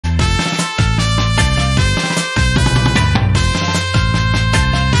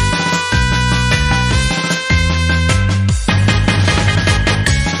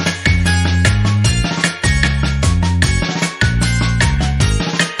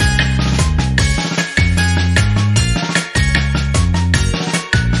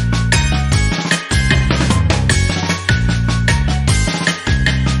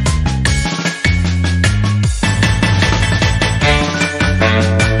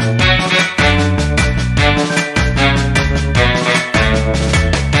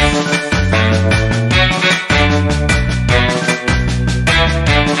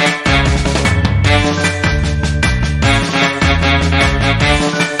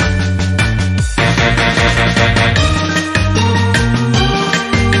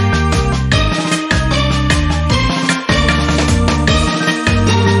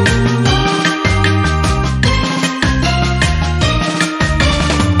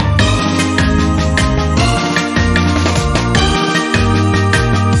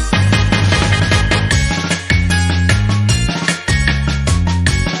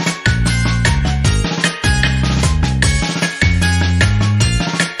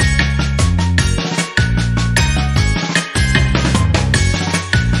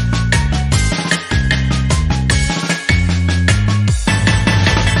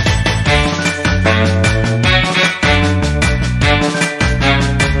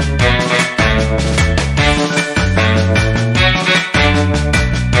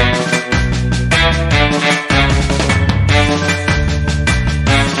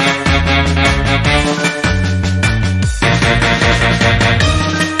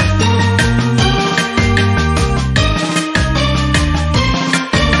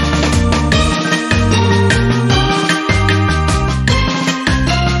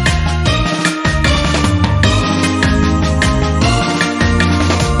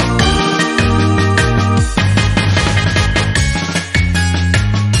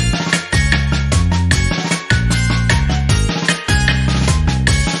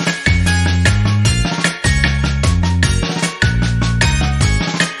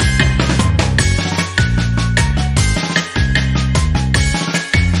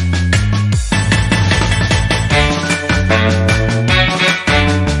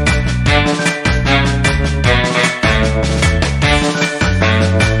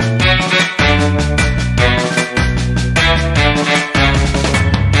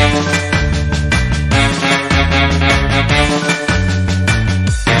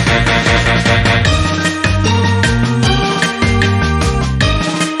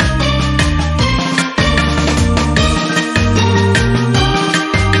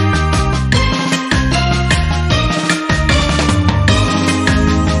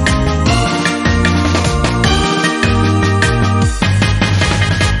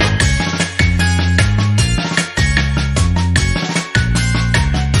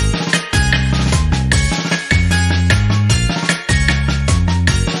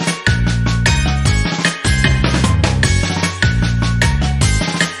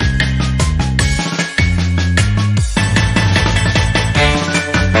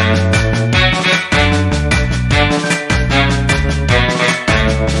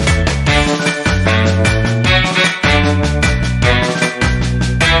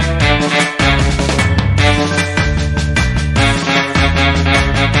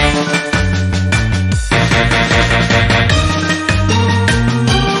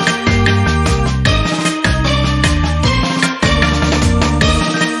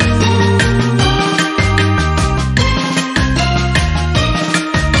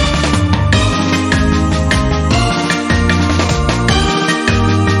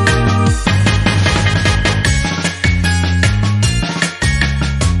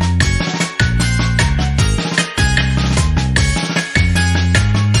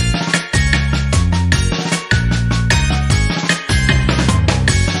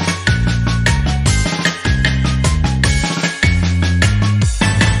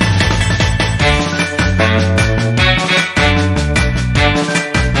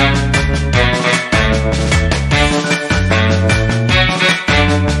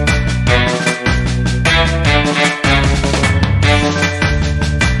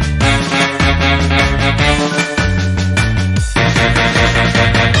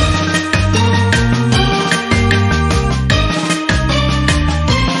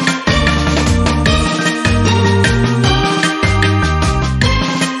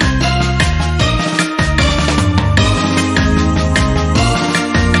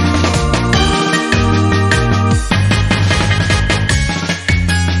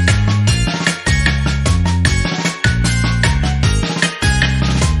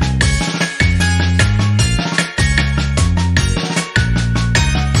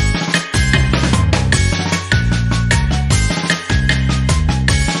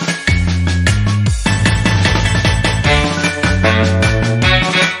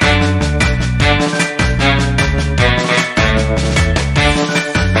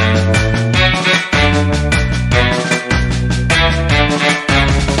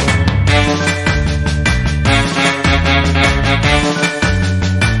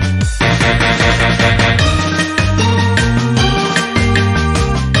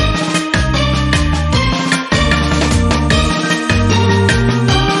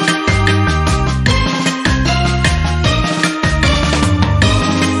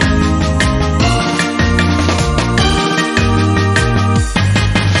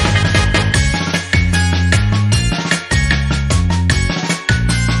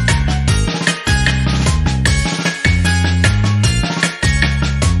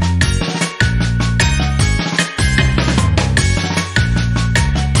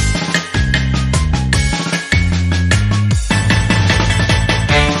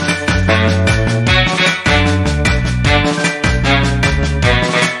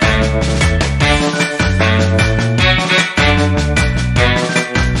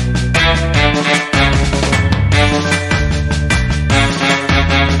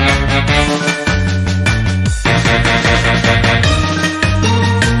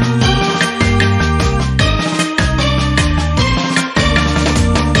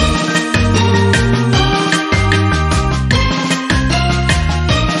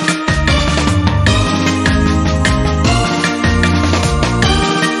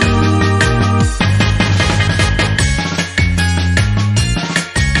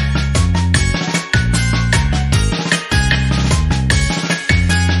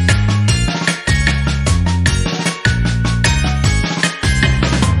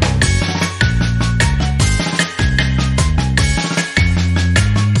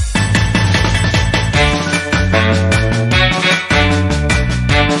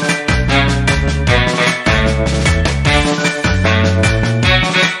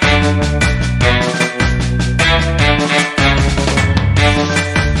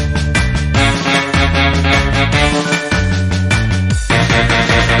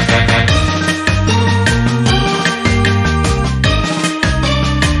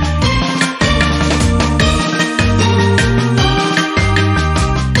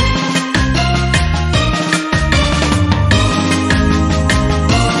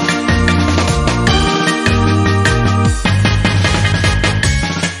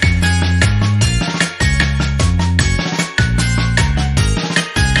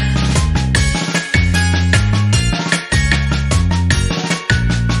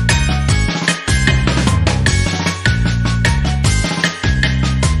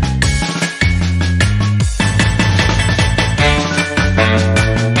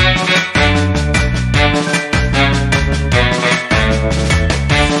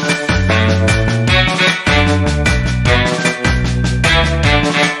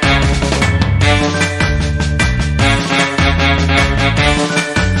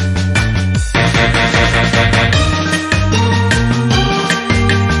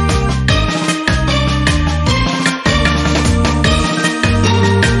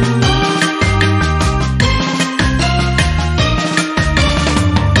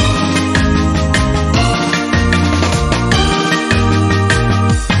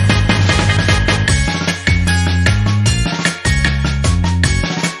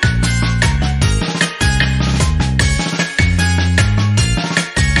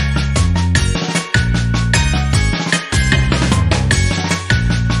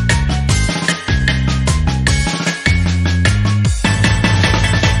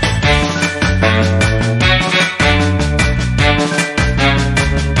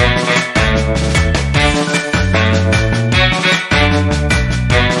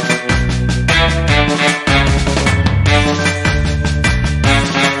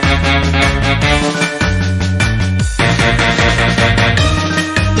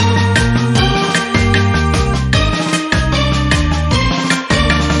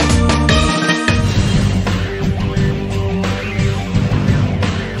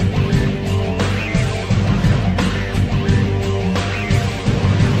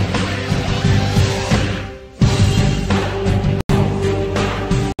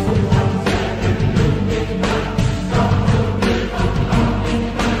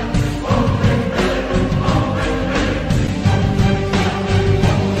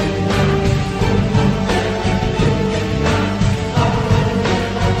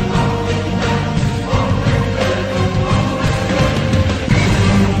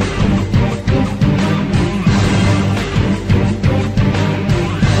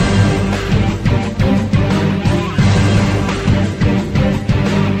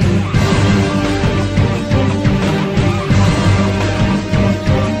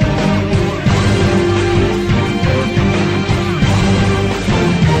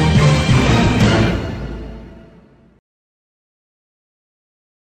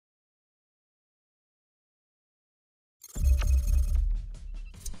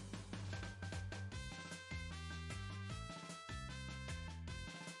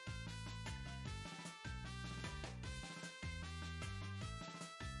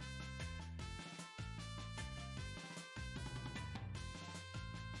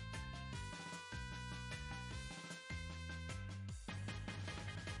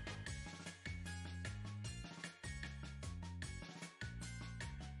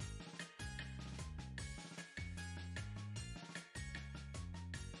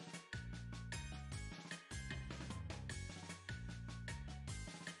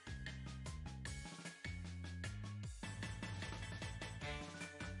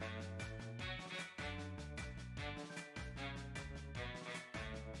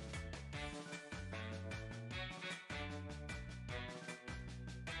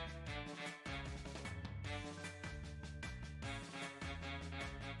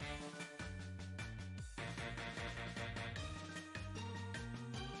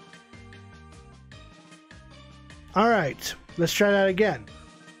Alright, let's try that again.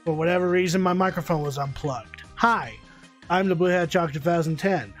 For whatever reason, my microphone was unplugged. Hi, I'm the Blue Hat Chalk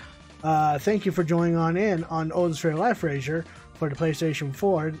 2010. Thank you for joining on in on Odin's Leifthrasir for the PlayStation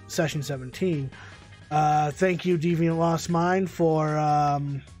 4, Session 17. Thank you, Deviant Lost Mind, for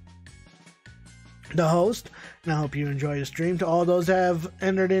the host, and I hope you enjoy the stream. To all those that have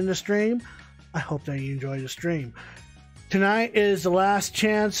entered in the stream, I hope that you enjoy the stream. Tonight is the last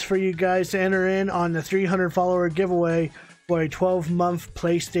chance for you guys to enter in on the 300 follower giveaway for a 12-month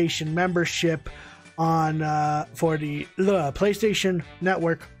PlayStation membership on for the PlayStation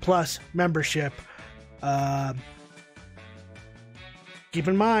Network Plus membership. Keep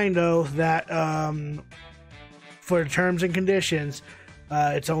in mind though that for the terms and conditions,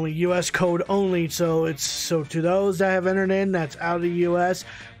 it's only U.S. code only, so to those that have entered in that's out of the U.S.,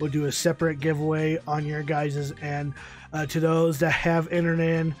 we'll do a separate giveaway on your guys's end. To those that have entered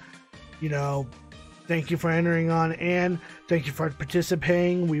in, you know, thank you for entering on in. Thank you for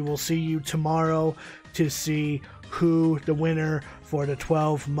participating. We will see you tomorrow to see who the winner for the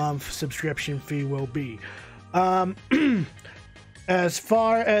 12-month subscription fee will be. As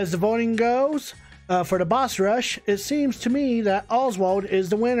far as the voting goes, for the boss rush, it seems to me that Oswald is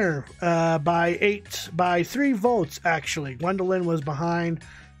the winner by 3 votes, actually. Gwendolyn was behind.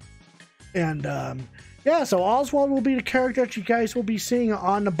 And, yeah, so Oswald will be the character that you guys will be seeing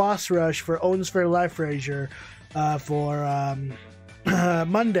on the boss rush for Odin's Leifthrasir for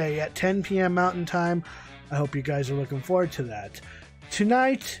Monday at 10 p.m. Mountain Time. I hope you guys are looking forward to that.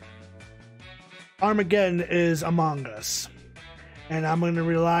 Tonight, Armageddon is among us. And I'm going to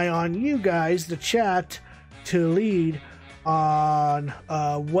rely on you guys, the chat, to lead on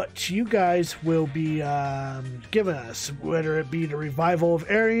what you guys will be giving us, whether it be the revival of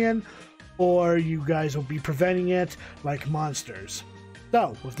Aryan, or you guys will be preventing it like monsters.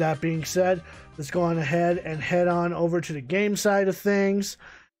 So, with that being said, let's go on ahead and head on over to the game side of things,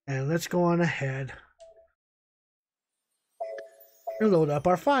 and let's go on ahead and load up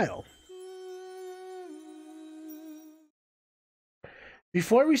our file.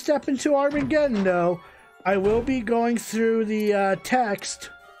 Before we step into Armageddon, though, I will be going through the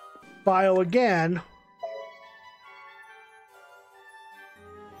text file again.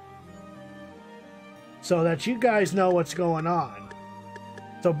 So that you guys know what's going on.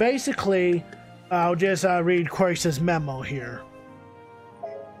 So basically, I'll just read Querx's memo here.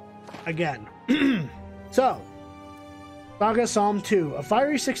 Again. So, Saga Psalm 2. A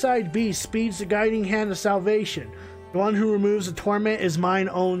fiery six-eyed beast speeds the guiding hand of salvation. The one who removes the torment is mine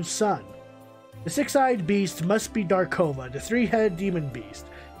own son. The six-eyed beast must be Darkova, the three-headed demon beast.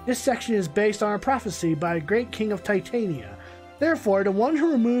 This section is based on a prophecy by a great king of Titania. Therefore, the one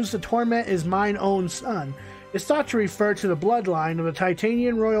who removes the torment is mine own son is thought to refer to the bloodline of the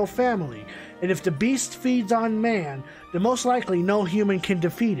Titanian royal family, and if the beast feeds on man, then most likely no human can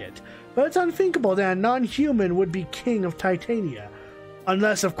defeat it. But it's unthinkable that a non-human would be king of Titania,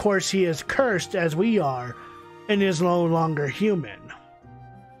 unless of course he is cursed as we are, and is no longer human.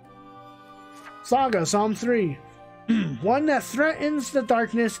 Saga, Psalm 3. One that threatens the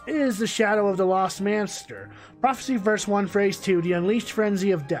darkness is the shadow of the lost master. Prophecy, verse 1, phrase 2, the unleashed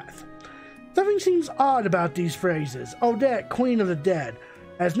frenzy of death. Something seems odd about these phrases. Odette, queen of the dead,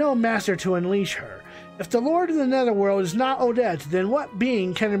 has no master to unleash her. If the lord of the netherworld is not Odette, then what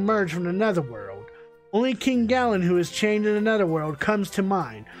being can emerge from the netherworld? Only King Galen, who is chained in the netherworld, comes to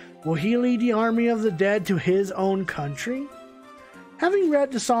mind. Will he lead the army of the dead to his own country? Having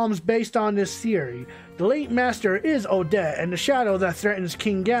read the Psalms based on this theory, the late master is Odette, and the shadow that threatens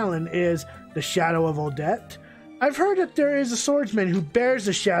King Galen is the shadow of Odette. I've heard that there is a swordsman who bears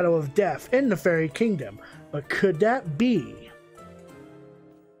the shadow of death in the fairy kingdom, but could that be?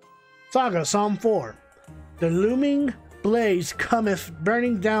 Saga, Psalm 4. The looming blaze cometh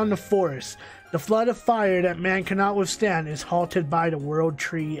burning down the forest. The flood of fire that man cannot withstand is halted by the world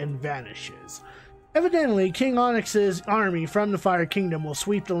tree and vanishes. Evidently, King Onyx's army from the Fire Kingdom will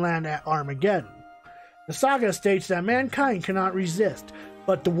sweep the land at Armageddon. The saga states that mankind cannot resist,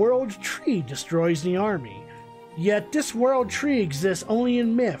 but the world tree destroys the army. Yet this world tree exists only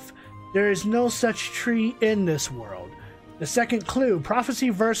in myth. There is no such tree in this world. The second clue, prophecy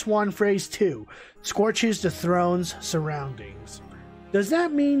verse 1, phrase 2, scorches the throne's surroundings. Does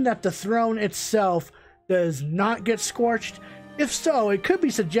that mean that the throne itself does not get scorched? If so, it could be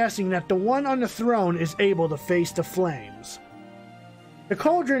suggesting that the one on the throne is able to face the flames. The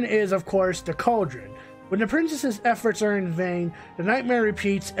cauldron is, of course, the cauldron. When the princess's efforts are in vain, the nightmare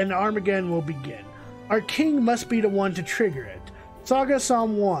repeats and the Armageddon will begin. Our king must be the one to trigger it. Saga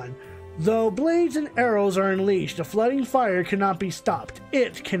Psalm 1. Though blades and arrows are unleashed, the flooding fire cannot be stopped.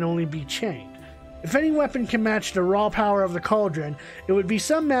 It can only be chained. If any weapon can match the raw power of the cauldron, it would be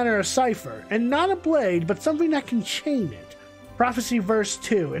some manner of cipher, and not a blade, but something that can chain it. Prophecy verse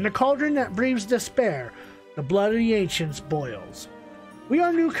 2, in the cauldron that breathes despair, the blood of the ancients boils. We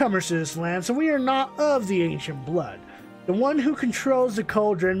are newcomers to this land, so we are not of the ancient blood. The one who controls the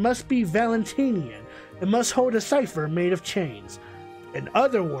cauldron must be Valentinian, and must hold a cipher made of chains. In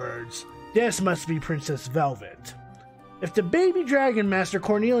other words, this must be Princess Velvet. If the baby dragon master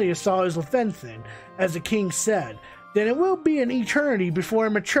Cornelius saw his Leifthrasir, as the king said, then it will be an eternity before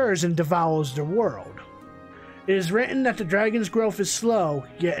it matures and devours the world. It is written that the dragon's growth is slow,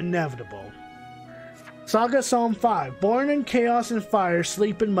 yet inevitable. Saga Psalm 5. Born in chaos and fire,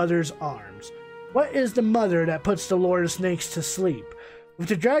 sleep in mother's arms. What is the mother that puts the Lord of Snakes to sleep? With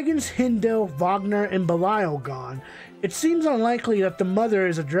the dragons Hindil, Wagner, and Belial gone, it seems unlikely that the mother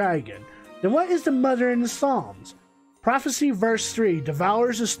is a dragon. Then what is the mother in the Psalms? Prophecy verse 3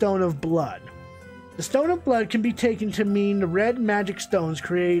 devours the stone of blood. The stone of blood can be taken to mean the red magic stones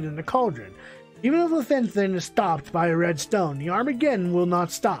created in the cauldron. Even if Leifthrasir is stopped by a red stone, the Armageddon will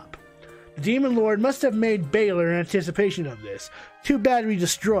not stop. The demon lord must have made Baylor in anticipation of this. Too bad we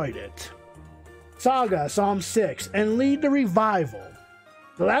destroyed it. Saga Psalm 6 and lead the revival.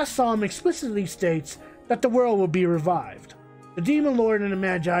 The last psalm explicitly states that the world will be revived. The Demon Lord and the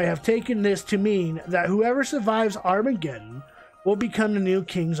Magi have taken this to mean that whoever survives Armageddon will become the new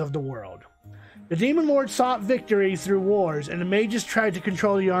kings of the world. The Demon Lord sought victory through wars, and the mages tried to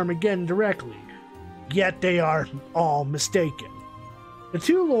control the Armageddon directly, yet they are all mistaken. The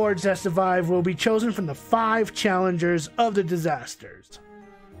two lords that survive will be chosen from the 5 challengers of the disasters.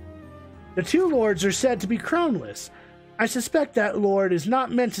 The two lords are said to be crownless. I suspect that lord is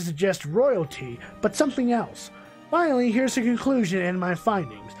not meant to suggest royalty, but something else. Finally, here's the conclusion and my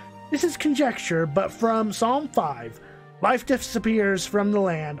findings. This is conjecture, but from Psalm 5, life disappears from the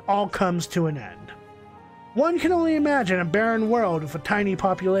land, all comes to an end. One can only imagine a barren world with a tiny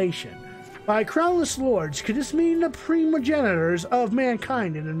population. By crownless lords, could this mean the primogenitors of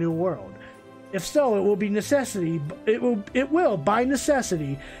mankind in a new world? If so, it will by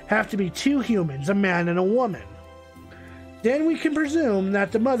necessity have to be 2 humans, a man and a woman. Then we can presume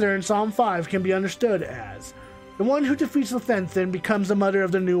that the mother in Psalm 5 can be understood as the one who defeats Leifthrasir becomes the mother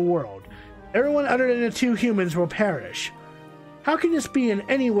of the new world. Everyone other than the 2 humans will perish. How can this be in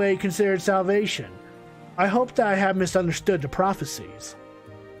any way considered salvation? I hope that I have misunderstood the prophecies.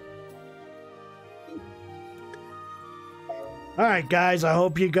 Alright guys, I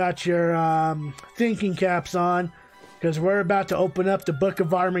hope you got your thinking caps on, because we're about to open up the Book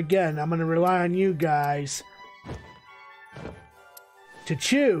of Armageddon. I'm going to rely on you guys to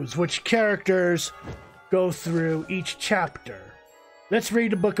choose which characters go through each chapter. Let's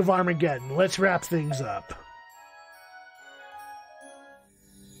read the Book of Armageddon. Let's wrap things up.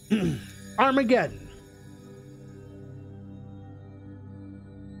 Armageddon.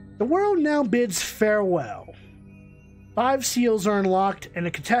 The world now bids farewell. 5 seals are unlocked and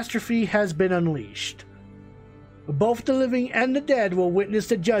a catastrophe has been unleashed. Both the living and the dead will witness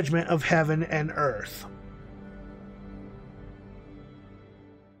the judgment of heaven and earth.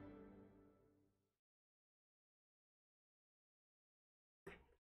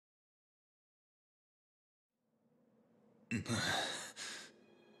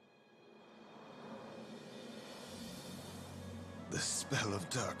 The spell of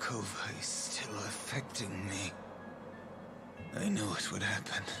Darkova is still affecting me. I knew it would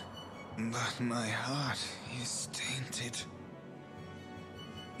happen, but my heart is tainted.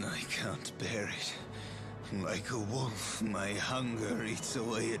 I can't bear it. Like a wolf, my hunger eats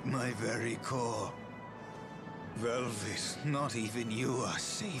away at my very core. Velvet, not even you are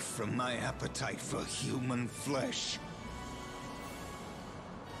safe from my appetite for human flesh.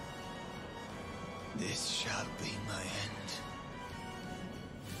 This shall be my end.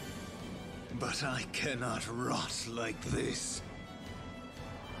 But I cannot rot like this.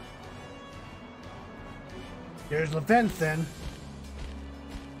 Here's Leifthrasir.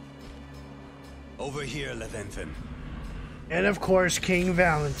 Over here, Leifthrasir. And of course, King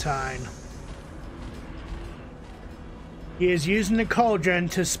Valentine. He is using the cauldron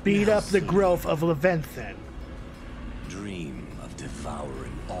to speed up the growth of Leifthrasir. Dream of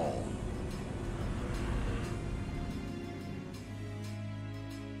devouring all.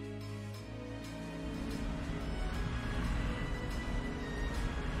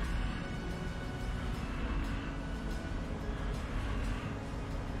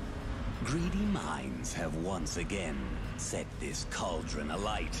 Greedy minds have once again set this cauldron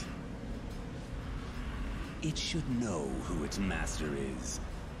alight. It should know who its master is,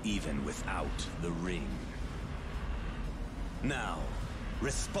 even without the ring. Now,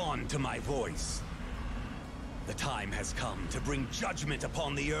 respond to my voice. The time has come to bring judgment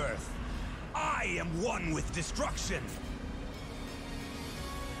upon the earth. I am one with destruction.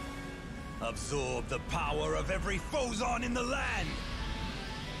 Absorb the power of every Phozon in the land.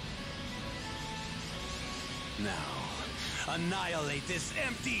 Now, annihilate this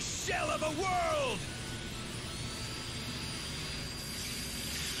empty shell of a world!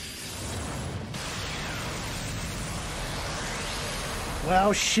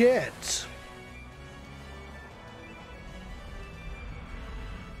 Well, shit.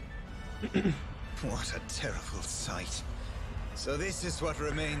 What a terrible sight. So this is what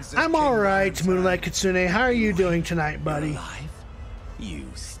remains of I'm King alright, Valentine. Moonlight Kitsune. How are you doing tonight, buddy? You're alive? You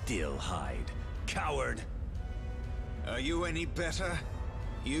still hide, coward. Are you any better?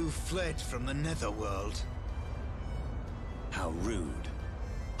 You fled from the Netherworld. How rude.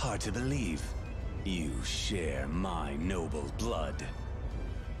 Hard to believe. You share my noble blood.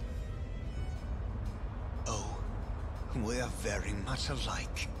 Oh, we are very much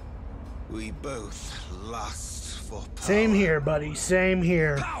alike. We both lust for power. Same here, buddy. Same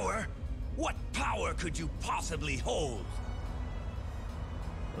here. Power? What power could you possibly hold?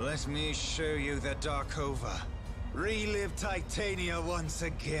 Let me show you the Darkova. Relive Titania once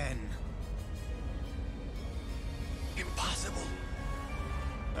again. Impossible.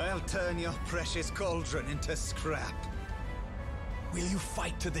 I'll turn your precious cauldron into scrap. Will you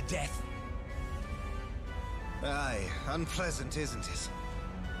fight to the death? Aye, unpleasant, isn't it?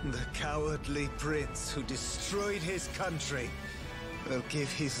 The cowardly prince who destroyed his country will give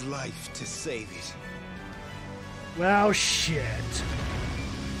his life to save it. Well, shit.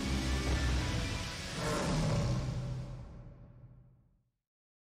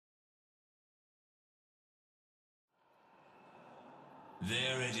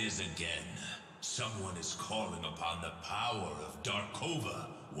 There it is again. Someone is calling upon the power of Darkova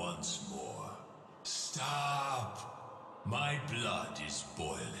once more. Stop! My blood is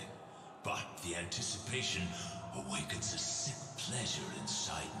boiling, but the anticipation awakens a sick pleasure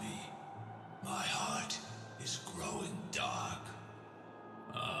inside me. My heart is growing dark.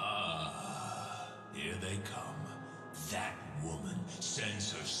 Ah, here they come. That woman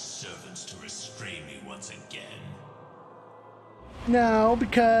sends her servants to restrain me once again. No,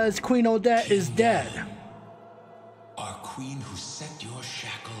 because Queen Odette is dead. Our queen who set your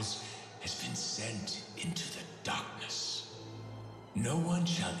shackles has been sent into the darkness. No one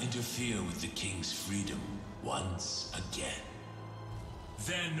shall interfere with the king's freedom once again.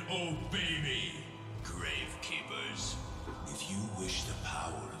 Then obey me, Gravekeepers. If you wish the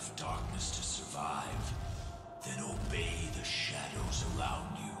power of darkness to survive, then obey the shadows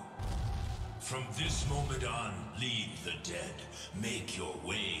around you. From this moment on, leave the dead. Make your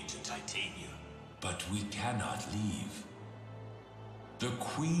way to Titania. But we cannot leave. The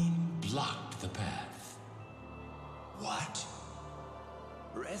Queen blocked the path. What?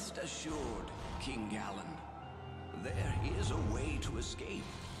 Rest assured, King Gallen. There is a way to escape.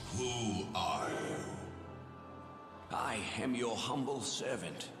 Who are you? I am your humble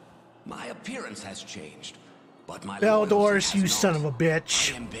servant. My appearance has changed, but my Beldors, loyalty you has son not. of a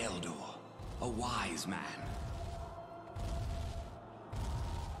bitch. I am Beldor, a wise man.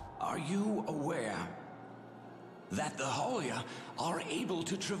 Are you aware that the Holia are able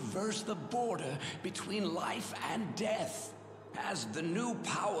to traverse the border between life and death? As the new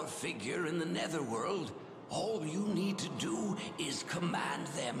power figure in the Netherworld, all you need to do is command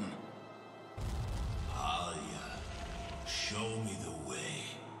them. Alia, show me the way.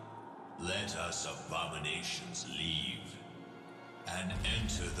 Let us abominations leave and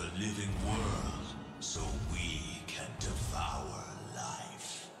enter the living world so we can devour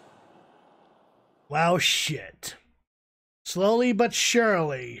life. Well, shit. Slowly but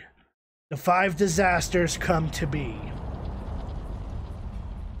surely, the 5 disasters come to be.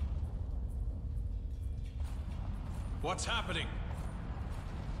 What's happening?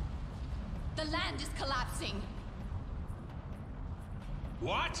 The land is collapsing.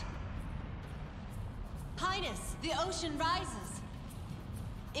 What? Highness, the ocean rises.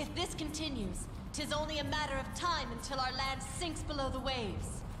 If this continues, 'tis only a matter of time until our land sinks below the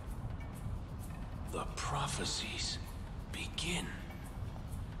waves. The prophecies begin.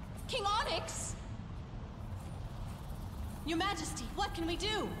 King Onyx! Your Majesty, what can we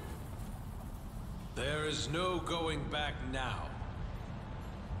do? There is no going back now.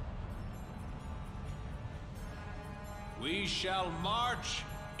 We shall march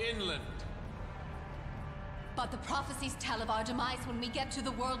inland. But the prophecies tell of our demise when we get to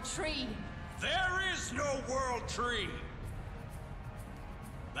the World Tree. There is no World Tree!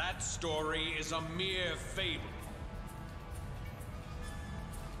 That story is a mere fable.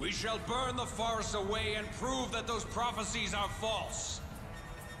 We shall burn the forest away and prove that those prophecies are false.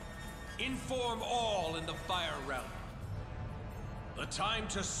 Inform all in the Fire Realm. The time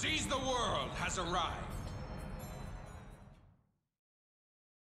to seize the world has arrived.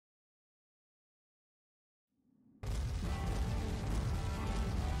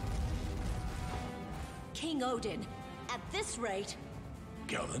 King Odin, at this rate...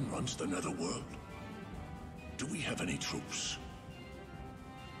 Galen runs the Netherworld. Do we have any troops?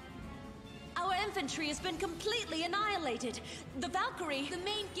 Our infantry has been completely annihilated. The Valkyrie... The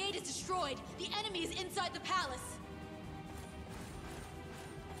main gate is destroyed. The enemy is inside the palace.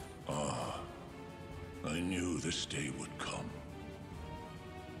 I knew this day would come.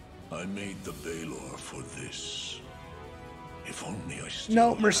 I made the Balor for this. If only I still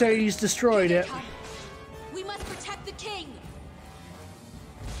No, Mercedes destroyed it. Come. We must protect the king.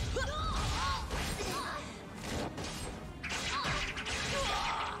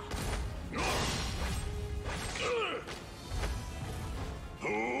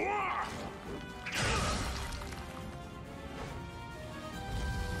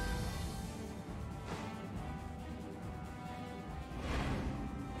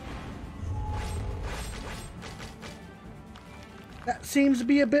 That seems to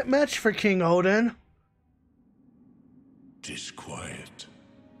be a bit much for King Odin. 'Tis quiet.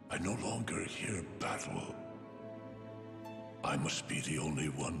 I no longer hear battle. I must be the only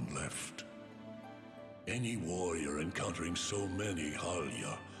one left. Any warrior encountering so many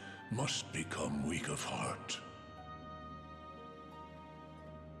Halya must become weak of heart.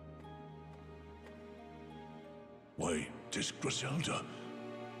 Why, 'tis Griselda.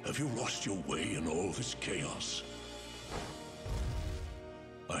 Have you lost your way in all this chaos?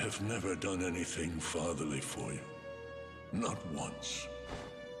 I have never done anything fatherly for you. Not once.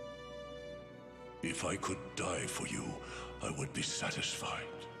 If I could die for you, I would be satisfied.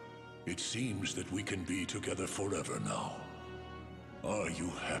 It seems that we can be together forever now. Are you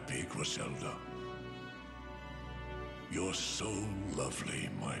happy, Griselda? You're so lovely,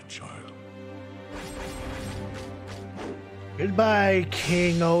 my child. Goodbye,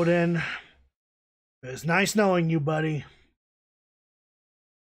 King Odin. It was nice knowing you, buddy.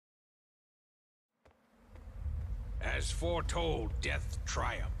 As foretold, death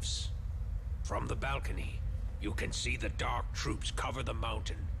triumphs. From the balcony, you can see the dark troops cover the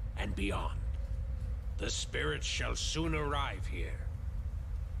mountain and beyond. The spirits shall soon arrive here.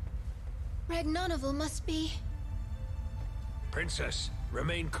 Ragnaroval must be... Princess,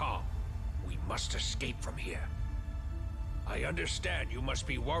 remain calm. We must escape from here. I understand you must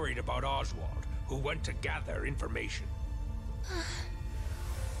be worried about Oswald, who went to gather information.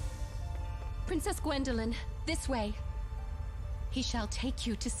 Princess Gwendolyn, this way. He shall take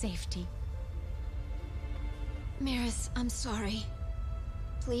you to safety. Maris, I'm sorry.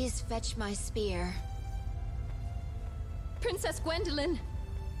 Please fetch my spear. Princess Gwendolyn!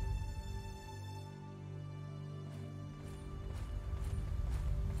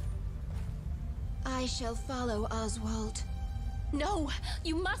 I shall follow Oswald. No,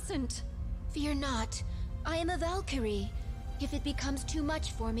 you mustn't! Fear not. I am a Valkyrie. If it becomes too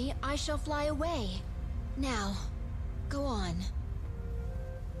much for me, I shall fly away. Now, go on.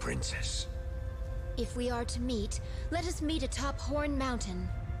 Princess. If we are to meet, let us meet atop Horn Mountain.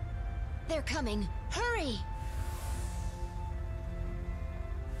 They're coming. Hurry!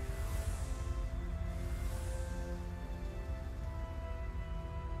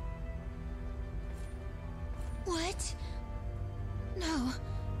 What? No.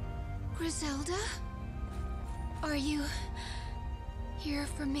 Griselda? Are you... here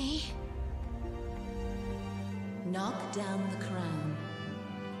for me? Knock down the crown.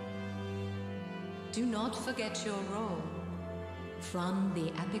 Do not forget your role. From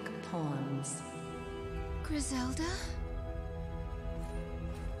the epic poems. Griselda?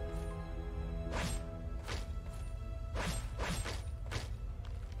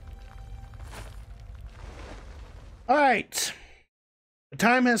 All right. The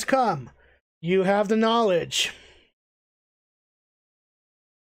time has come. You have the knowledge.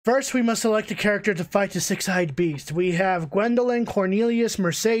 First, we must select a character to fight the six-eyed beast. We have Gwendolyn, Cornelius,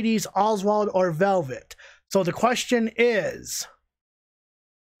 Mercedes, Oswald, or Velvet. So the question is,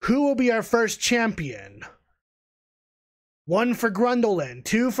 who will be our first champion? 1 for Gwendolyn,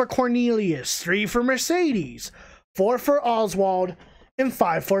 2 for Cornelius, 3 for Mercedes, 4 for Oswald, and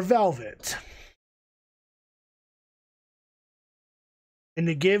 5 for Velvet. And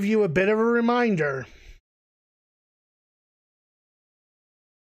to give you a bit of a reminder,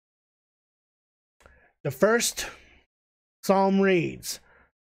 the first psalm reads,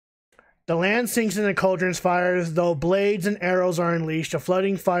 The land sinks in the cauldron's fires, though blades and arrows are unleashed. A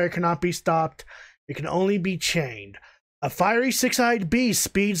flooding fire cannot be stopped. It can only be chained. A fiery six-eyed beast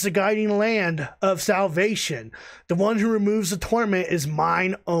speeds the guiding land of salvation. The one who removes the torment is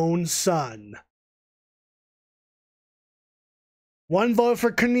mine own son. One vote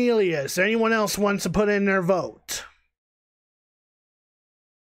for Cornelius. Anyone else wants to put in their vote?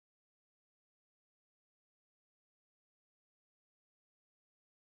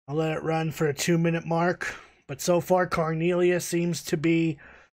 I'll let it run for a 2-minute mark. But so far, Cornelius seems to be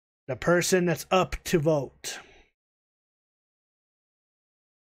the person that's up to vote.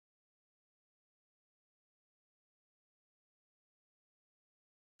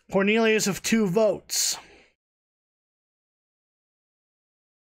 Cornelius with 2 votes.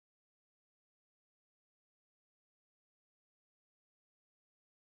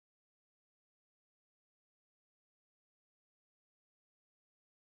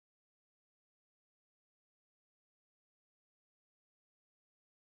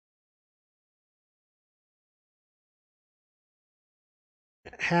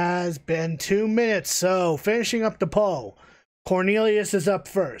 Has been 2 minutes, so finishing up the poll. Cornelius is up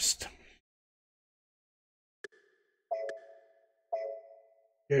first.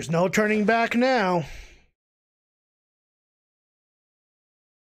 There's no turning back now.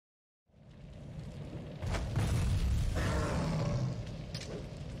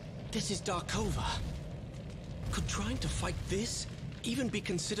 This is Darkova. Could trying to fight this even be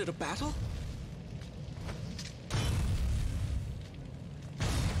considered a battle?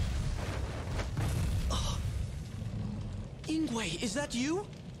 Ingwe, is that you?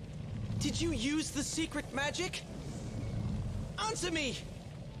 Did you use the secret magic? Answer me!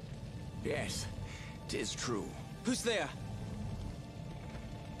 Yes, 'tis true. Who's there?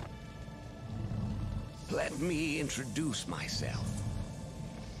 Let me introduce myself.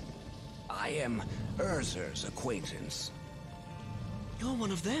 I am Urzur's acquaintance. You're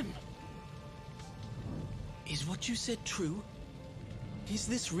one of them. Is what you said true? Is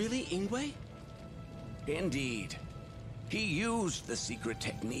this really Ingwe? Indeed. He used the secret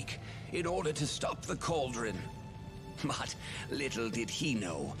technique in order to stop the cauldron. But little did he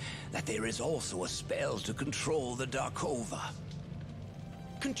know that there is also a spell to control the Darkova.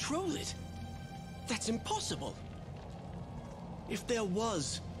 Control it? That's impossible. If there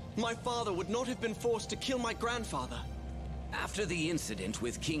was, my father would not have been forced to kill my grandfather. After the incident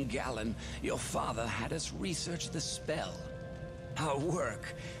with King Gallen, your father had us research the spell. Our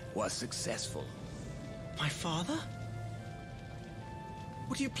work was successful. My father?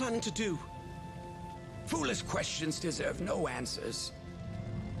 What are you planning to do? Foolish questions deserve no answers.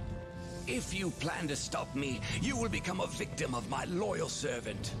 If you plan to stop me, you will become a victim of my loyal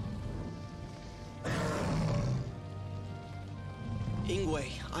servant. Ingwe,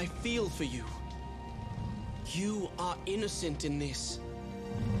 I feel for you. You are innocent in this.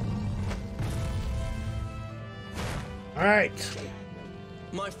 All right.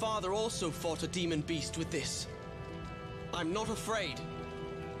 My father also fought a demon beast with this. I'm not afraid.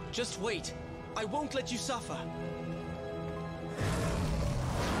 Just wait. I won't let you suffer.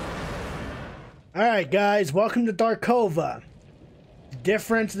 All right, guys. Welcome to Darkova. The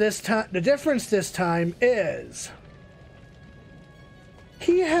difference this time is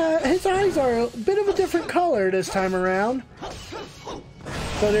his eyes are a bit of a different color this time around.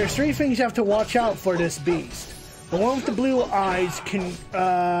 So there's 3 things you have to watch out for this beast. The one with the blue eyes can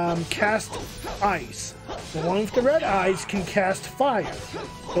cast ice. The one with the red eyes can cast fire.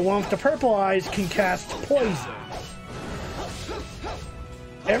 The one with the purple eyes can cast poison.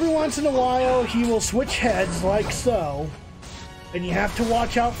 Every once in a while, he will switch heads like so. And you have to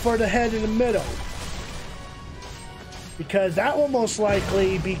watch out for the head in the middle. Because that will most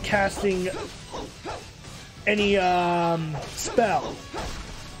likely be casting any spell.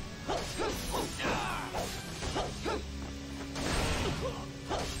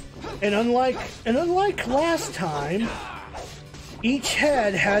 And unlike last time, each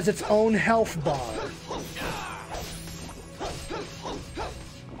head has its own health bar.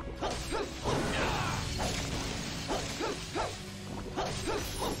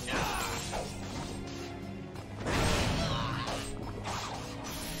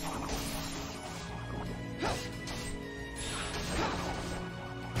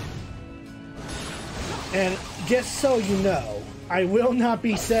 And just so you know, I will not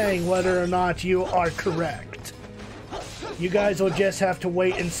be saying whether or not you are correct. You guys will just have to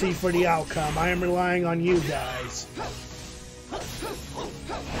wait and see for the outcome. I am relying on you guys.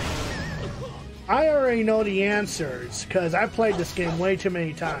 I already know the answers, because I've played this game way too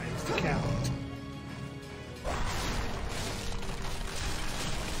many times to count.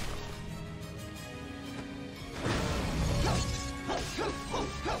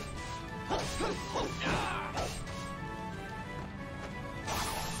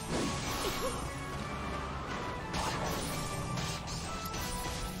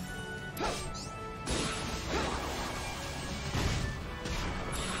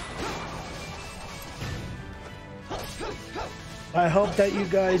 I hope that you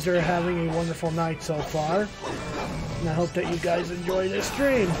guys are having a wonderful night so far, and I hope that you guys enjoy this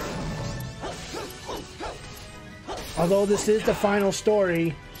stream. Although this is the final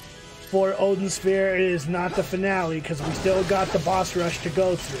story for Odin Sphere, it is not the finale because we still got the boss rush to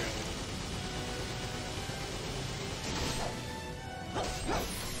go through.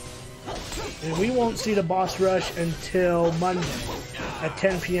 And we won't see the boss rush until Monday at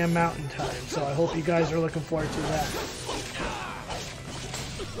 10 p.m. Mountain Time, so I hope you guys are looking forward to that.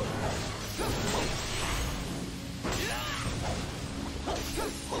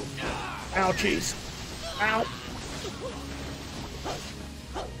 Ouchies. Ow.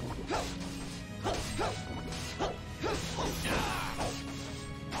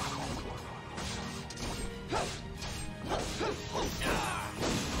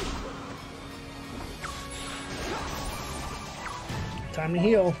 Time to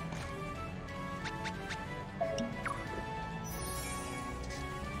heal.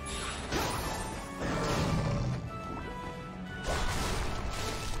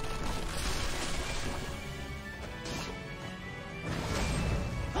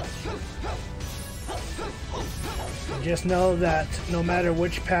 Just know that no matter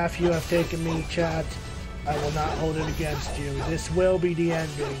which path you have taken me, chat, I will not hold it against you. This will be the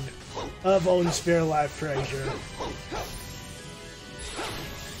ending of Odin Sphere Leifthrasir.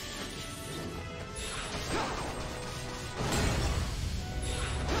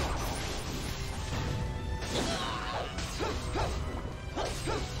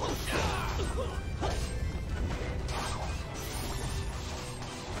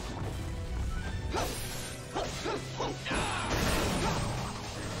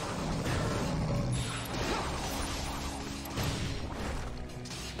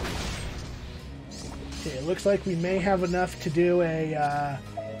 It looks like we may have enough to do a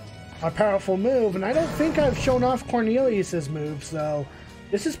powerful move, and I don't think I've shown off Cornelius's move, so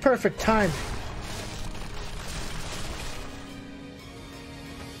this is perfect timing.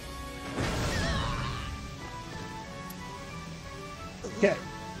 Okay.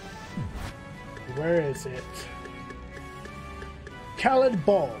 Where is it? Khalid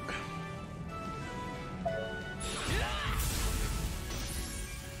Bog.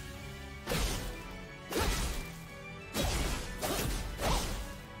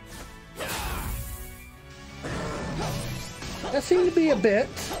 That seemed to be a bit.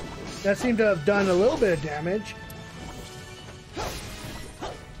 That seemed to have done a little bit of damage.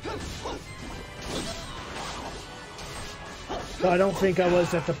 So I don't think I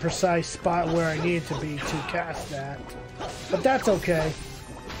was at the precise spot where I needed to be to cast that. But that's okay.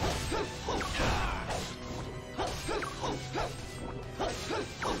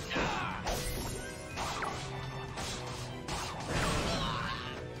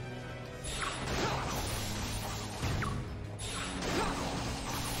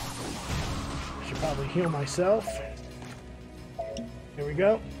 Probably heal myself. Here we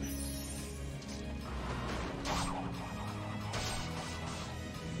go.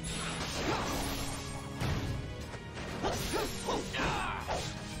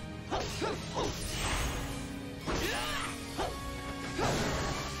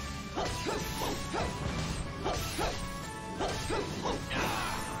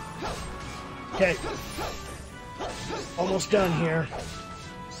 Okay. Almost done here.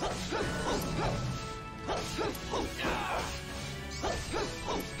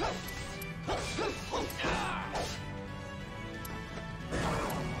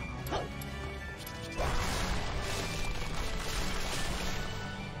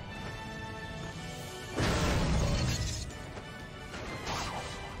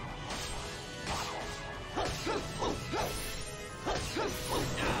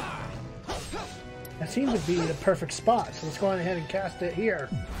 That seemed to be the perfect spot, so let's go on ahead and cast it here.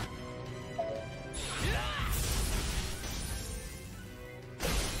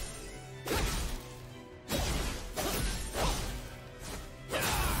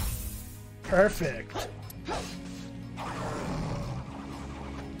 Perfect.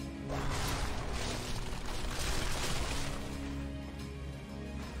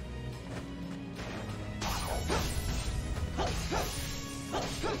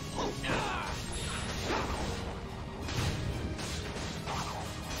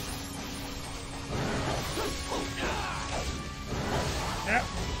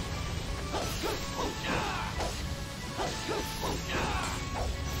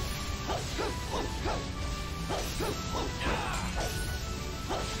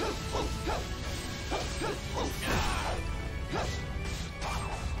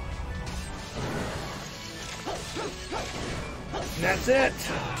 That's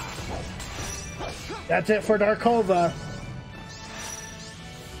it. That's it for Darkova.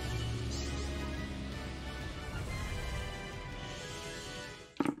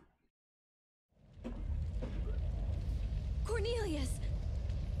 Cornelius!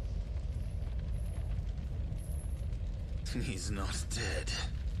 He's not dead.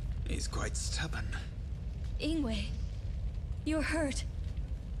 He's quite stubborn. Ingwe, you're hurt.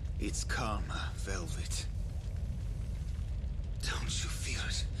 It's karma, Velvet. Don't you feel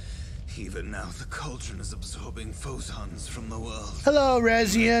it? Even now, the cauldron is absorbing phosons from the world. Hello,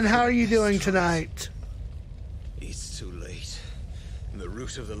 Rezian. How are you doing tonight? It's too late. The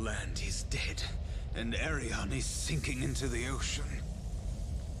root of the land is dead, and Arion is sinking into the ocean.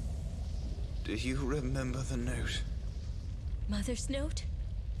 Do you remember the note? Mother's note?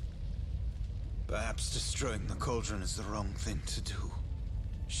 Perhaps destroying the cauldron is the wrong thing to do.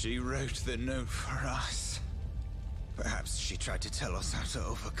 She wrote the note for us. Perhaps she tried to tell us how to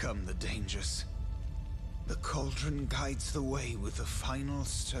overcome the dangers. The cauldron guides the way with the final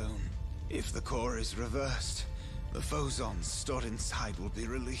stone. If the core is reversed, the phosons stored inside will be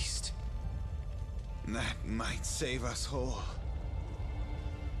released. That might save us all.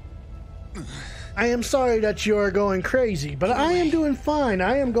 I am sorry that you are going crazy, but I am doing fine.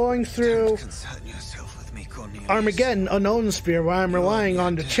 I am going through Don't concern yourself with me, Cornelius. Armageddon Unknown Sphere, where I'm relying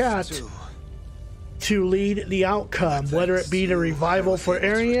on the chat to lead the outcome, whether it be the revival for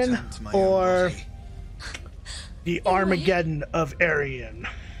Arion or the Armageddon of Arion.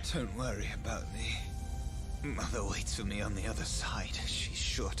 Don't worry about me. Mother waits for me on the other side. She's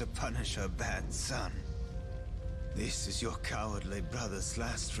sure to punish her bad son. This is your cowardly brother's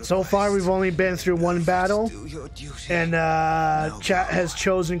last request. So far, we've only been through one battle, Do your duty. and chat has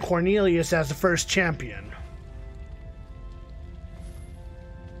chosen Cornelius as the first champion.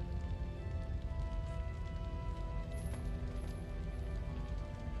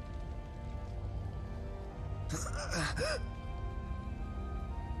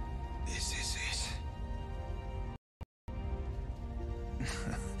 This is it.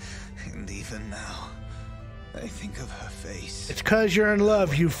 And even now, I think of her face. It's 'cause you're in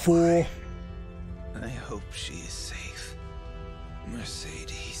love, you fool. I hope she is safe.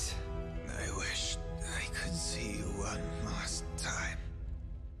 Mercedes, I wish I could see you one last time.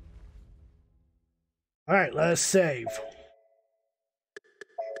 Alright, let's save.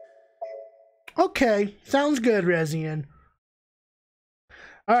 Okay, sounds good, Rezian.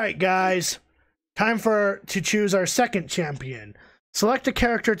 Alright, guys. Time to choose our second champion. Select a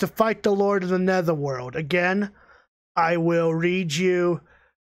character to fight the Lord of the Netherworld. Again, I will read you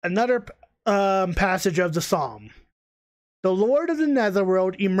another passage of the psalm. The Lord of the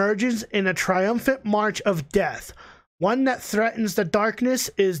Netherworld emerges in a triumphant march of death. One that threatens the darkness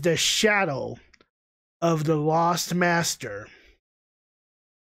is the shadow of the lost master.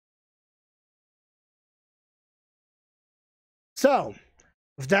 So,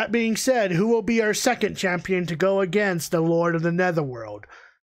 with that being said, who will be our second champion to go against the Lord of the Netherworld?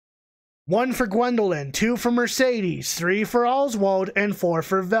 1 for Gwendolyn, 2 for Mercedes, 3 for Oswald, and 4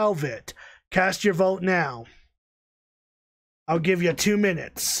 for Velvet. Cast your vote now. I'll give you 2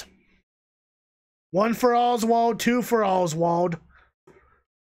 minutes. 1 for Oswald, 2 for Oswald.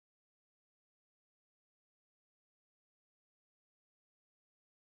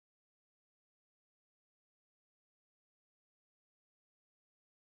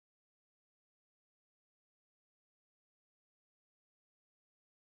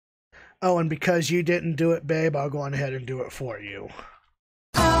 Oh, and because you didn't do it, babe, I'll go on ahead and do it for you.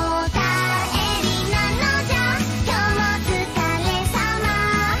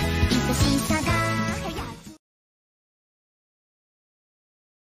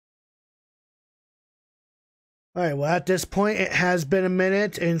 Alright, well, at this point, it has been a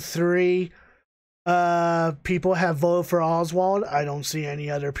minute, and 3 people have voted for Oswald. I don't see any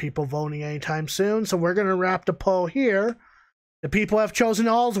other people voting anytime soon, so we're going to wrap the poll here. The people have chosen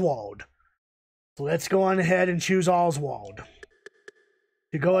Oswald. So let's go on ahead and choose Oswald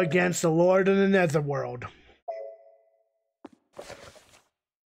to go against the Lord of the Netherworld.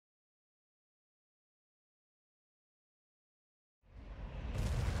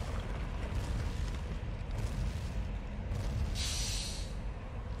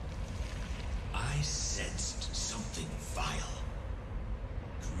 I sensed something vile.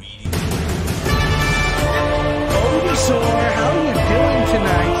 Greedy. Odin, how are you doing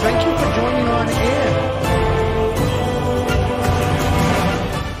tonight? Thank you for joining on in.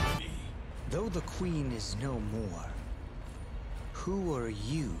 Though the queen is no more, who are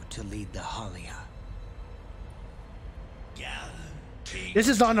you to lead the Halia? Gather This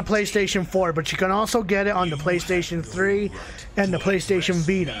is on the PlayStation 4, but you can also get it on the PlayStation 3 and the PlayStation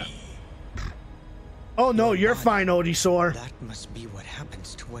Vita. Oh no, you're fine, Odin. That must be what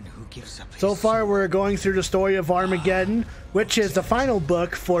happens to one who gives up his So far, we're going through the story of Armageddon, which is the final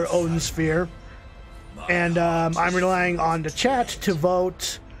book for Odinsphere. And I'm relying on the chat to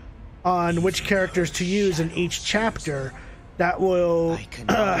vote on which characters to use in each chapter that will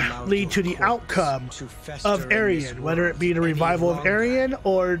lead to the outcome of Arian, whether it be the revival of Arian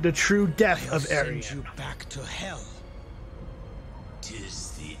or the true death of Arian. back to hell.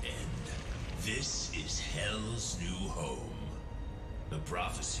 'Tis the end. This is Hell's new home. The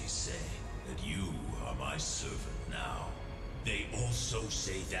prophecies say that you are my servant now. They also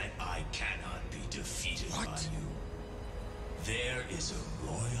say that I cannot be defeated by you. There is a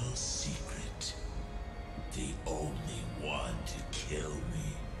royal secret. The only one to kill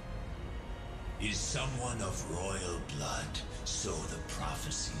me is someone of royal blood, so the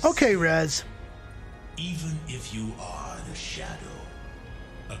prophecies Okay, Rez. Even if you are the Shadow,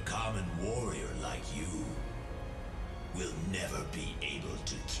 a common warrior like you will never be able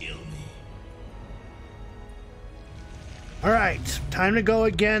to kill me. Alright, time to go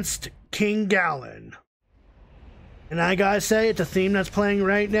against King Galen. And I gotta say, it's a theme that's playing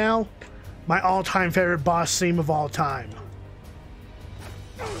right now. My all-time favorite boss theme of all time.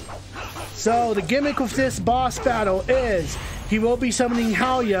 So, the gimmick with this boss battle is he will be summoning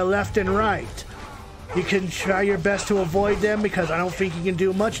Halya left and right. You can try your best to avoid them because I don't think you can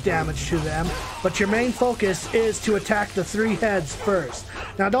do much damage to them, but your main focus is to attack the 3 heads first.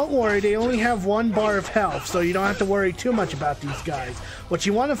 Now don't worry, they only have 1 bar of health, so you don't have to worry too much about these guys. What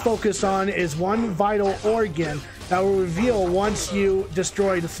you want to focus on is 1 vital organ that will reveal once you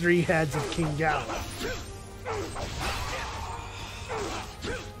destroy the 3 heads of King Galen.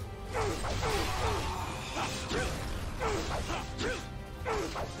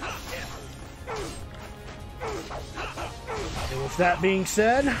 And with that being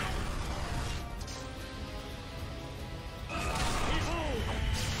said,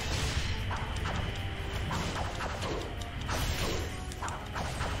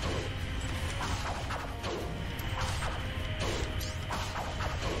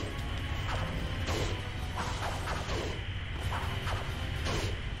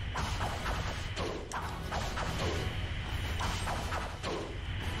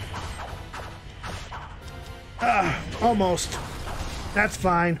 almost. That's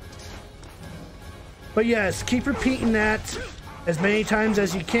fine. But yes, keep repeating that as many times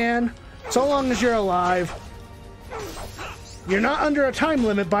as you can, so long as you're alive. You're not under a time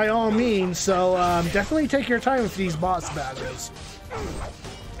limit by all means, so definitely take your time with these boss battles.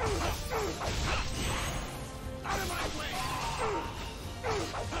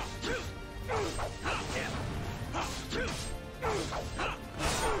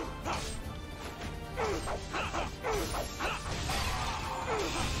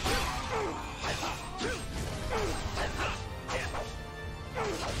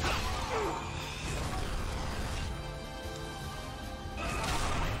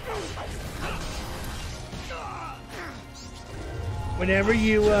 Whenever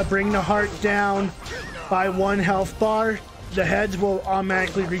you bring the heart down by 1 health bar, the heads will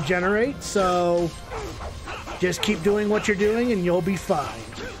automatically regenerate, so just keep doing what you're doing and you'll be fine.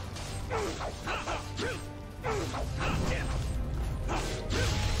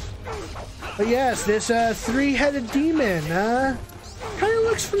 But yes, this 3-headed demon kind of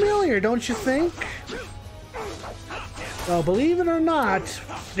looks familiar, don't you think? Well, believe it or not,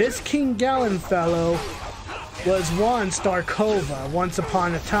 this King Galen fellow was once Darkova, once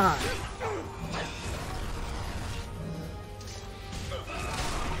upon a time.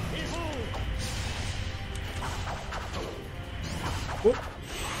 Whoop.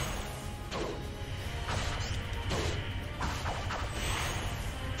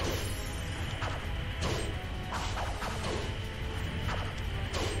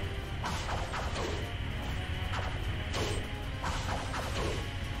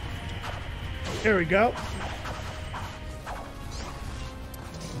 There we go.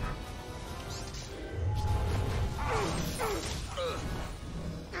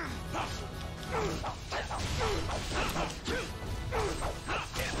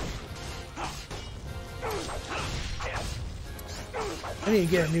 I need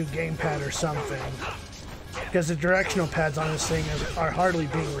to get a new gamepad or something, because the directional pads on this thing are hardly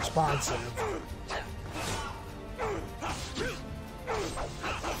being responsive.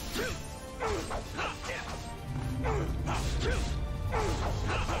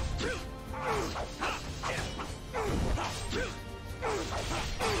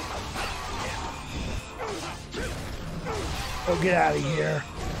 So get out of here.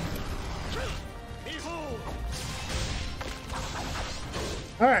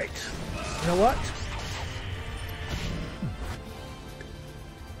 Alright. You know what?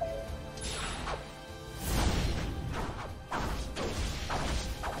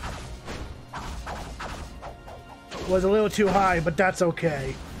 Was a little too high, but that's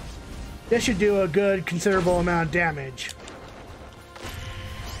okay. This should do a good, considerable amount of damage.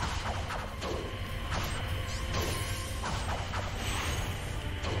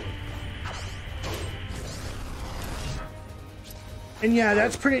 And yeah,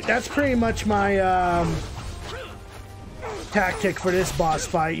 that's pretty much my tactic for this boss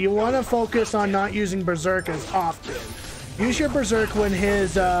fight. You want to focus on not using Berserk as often. Use your Berserk when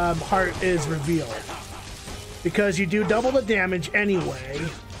his heart is revealed, because you do double the damage anyway,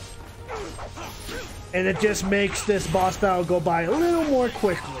 and it just makes this boss battle go by a little more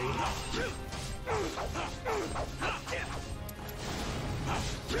quickly.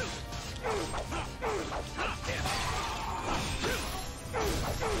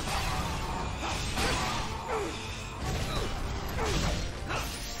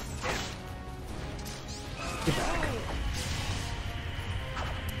 Get back.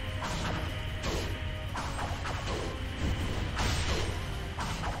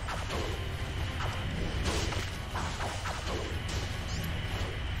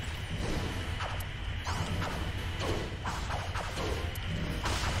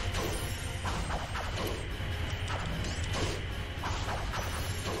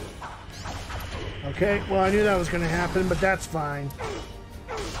 Okay, well, I knew that was going to happen, but that's fine.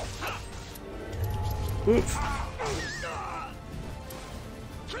 Oof.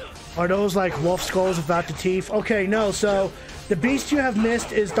 Are those like wolf skulls without the teeth? Okay, no, so the beast you have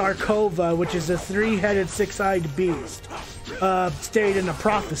missed is Darkova, which is a three-headed, six-eyed beast. Stated in the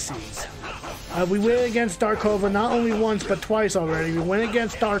prophecies. We went against Darkova not only once, but twice already. We went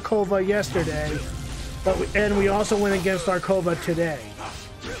against Darkova yesterday, and we also went against Darkova today.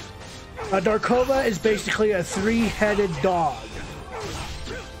 Darkova is basically a three-headed dog.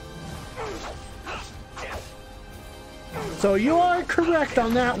 So you are correct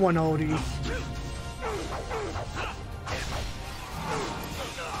on that one, Odie.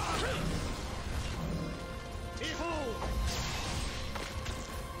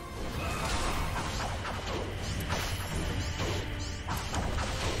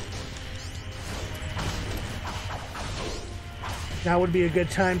 Now would be a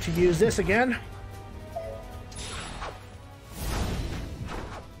good time to use this again.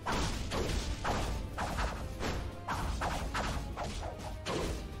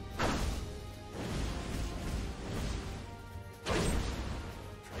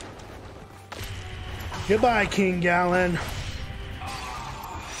 Goodbye, King Galen.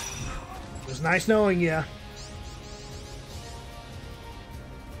 It was nice knowing you.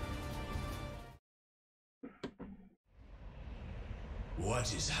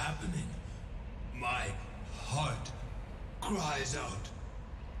 What is happening? My heart cries out.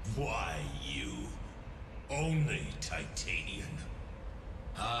 Why you? Only Titanian.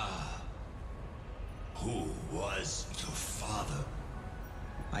 Ah. Who was your father?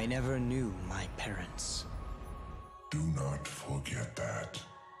 I never knew my parents. Do not forget that.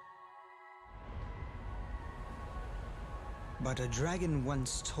 But a dragon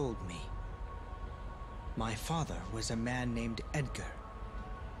once told me my father was a man named Edgar.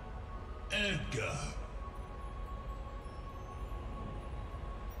 Edgar.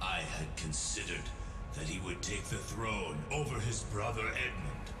 I had considered that he would take the throne over his brother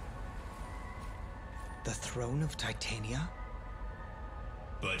Edmund. The throne of Titania?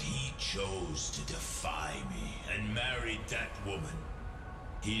 But he chose to defy me and married that woman.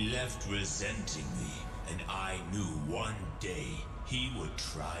 He left resenting me, and I knew one day he would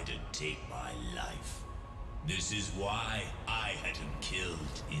try to take my life. This is why I had him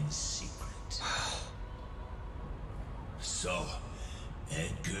killed in secret. So,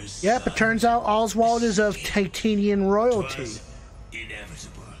 Edgar's Yep, it turns out Oswald is of Titanian royalty.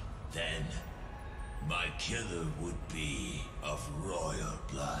 Inevitable. Then, my killer would be of royal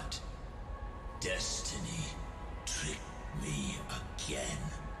blood. Destiny tricked me again.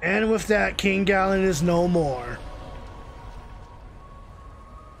 And with that, King Galen is no more.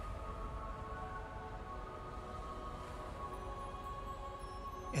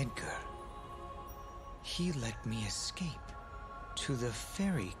 Edgar. He let me escape to the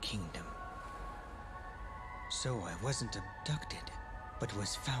fairy kingdom. So I wasn't abducted, but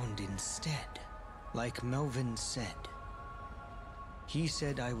was found instead. Like Melvin said. He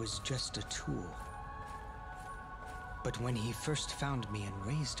said I was just a tool. But when he first found me and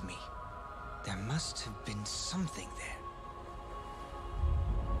raised me, there must have been something there.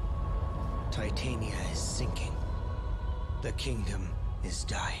 Titania is sinking. The kingdom is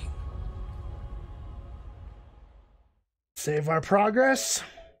dying. Save our progress.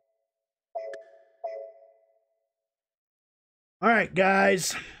 Alright,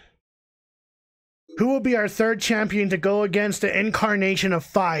 guys. Who will be our third champion to go against the incarnation of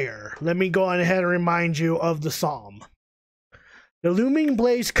fire? Let me go on ahead and remind you of the psalm. The looming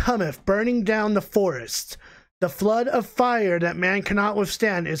blaze cometh, burning down the forests. The flood of fire that man cannot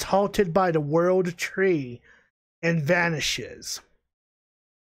withstand is halted by the world tree and vanishes.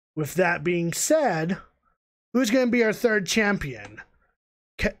 With that being said, who's going to be our third champion?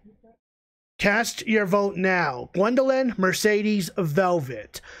 Cast your vote now. Gwendolyn, Mercedes,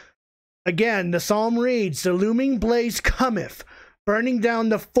 Velvet. Again, the psalm reads, the looming blaze cometh, burning down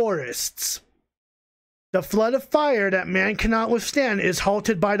the forests. The flood of fire that man cannot withstand is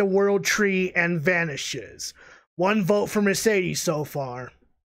halted by the world tree and vanishes. One vote for Mercedes so far.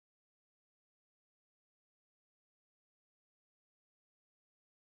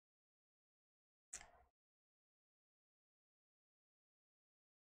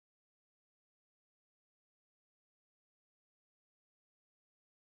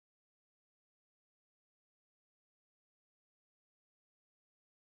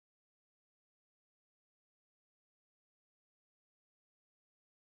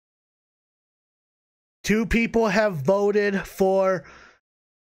 Two people have voted for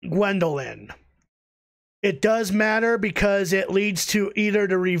Gwendolyn. It does matter because it leads to either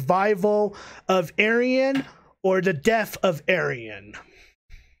the revival of Arian or the death of Arian.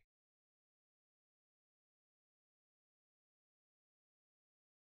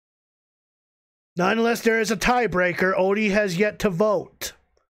 Not unless there is a tiebreaker. Odie has yet to vote.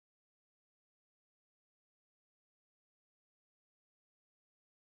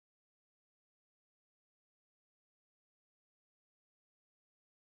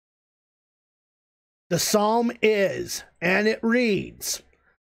 The psalm is, and it reads,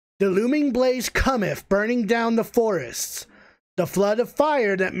 the looming blaze cometh, burning down the forests. The flood of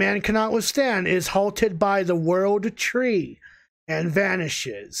fire that man cannot withstand is halted by the world tree and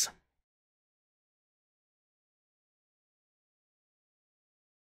vanishes.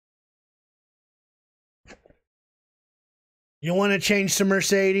 You want to change to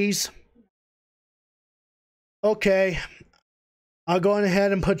Mercedes? Okay. I'll go on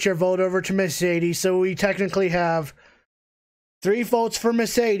ahead and put your vote over to Mercedes. So we technically have 3 votes for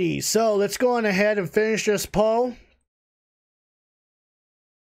Mercedes. So let's go on ahead and finish this poll.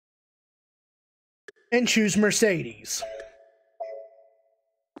 And choose Mercedes.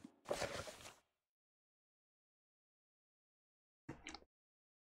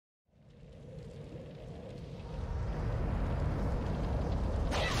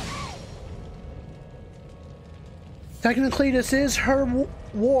 Technically, this is her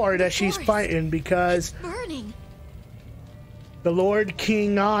war that she's fighting because burning. The Lord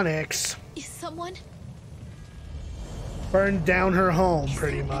King Onyx Is someone burned down her home,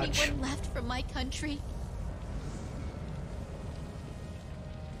 pretty much. Anyone left from my country?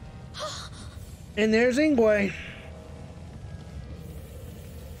 And there's Ingwe.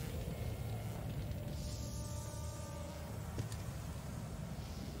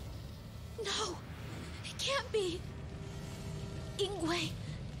 No, it can't be. Ingwe,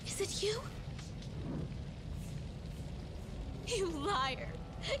 is it you? You liar!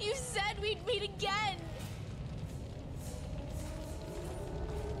 You said we'd meet again!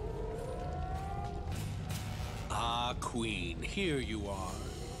 Ah, Queen, here you are.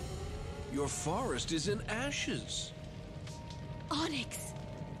 Your forest is in ashes. Onyx.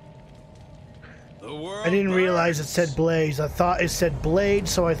 The world I didn't realize it said blaze. I thought it said blade,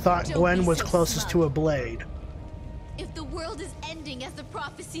 so I thought Don't Gwen be was so closest smug. to a blade. If the world is ending as the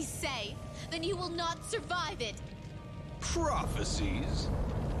prophecies say, then you will not survive it. Prophecies?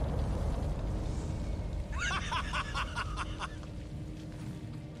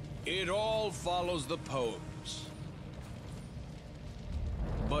 It all follows the poems.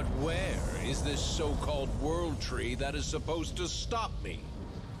 But where is this so-called world tree that is supposed to stop me?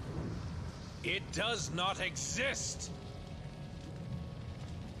 It does not exist!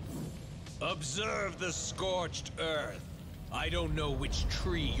 Observe the scorched earth. I don't know which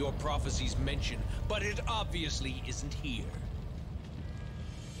tree your prophecies mention, but it obviously isn't here.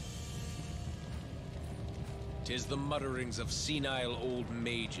 'Tis the mutterings of senile old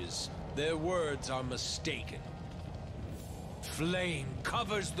mages. Their words are mistaken. Flame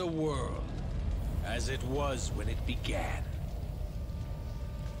covers the world, as it was when it began.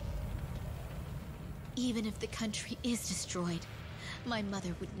 Even if the country is destroyed, my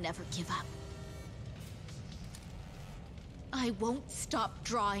mother would never give up. I won't stop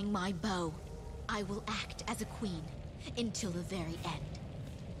drawing my bow. I will act as a queen until the very end.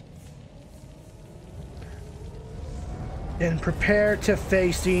 Then prepare to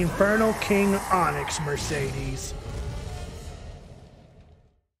face the Infernal King Onyx, Mercedes.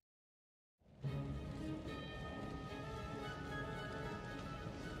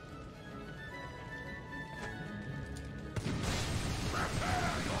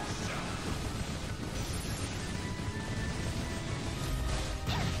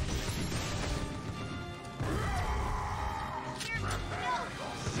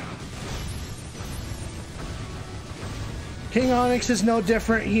 King Onyx is no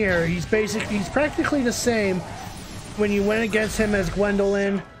different here. He's practically the same when you went against him as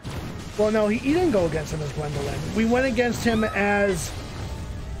Gwendolyn. Well, no, he didn't go against him as Gwendolyn. We went against him as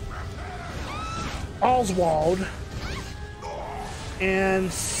Oswald and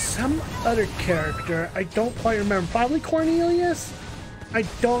some other character. I don't quite remember. Probably Cornelius? I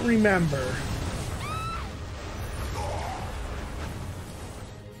don't remember.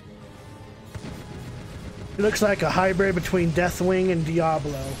 It looks like a hybrid between Deathwing and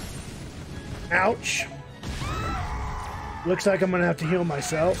Diablo. Ouch. Looks like I'm gonna have to heal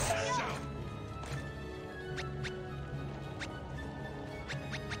myself.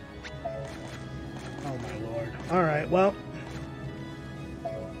 Oh my lord. Alright, well.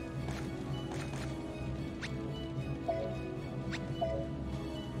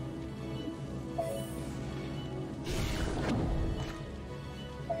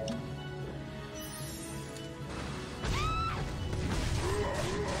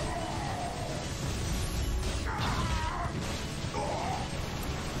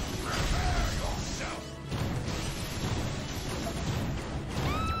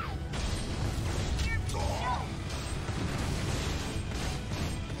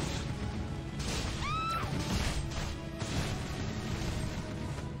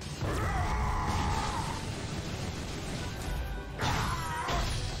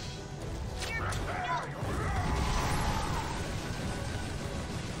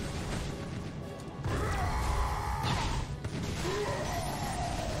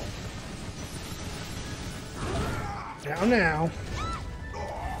 Now.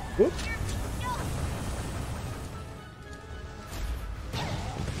 Whoop.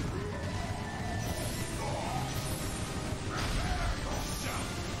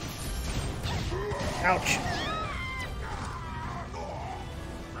 Ouch.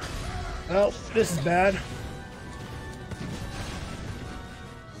 Oh, this is bad.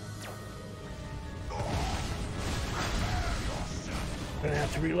 Gonna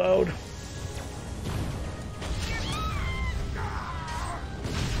have to reload.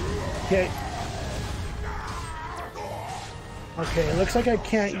 Okay. Okay, it looks like I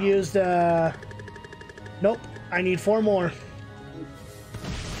can't use the... Nope, I need 4 more.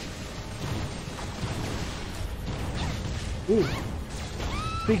 Ooh.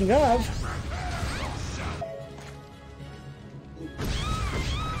 Speaking of...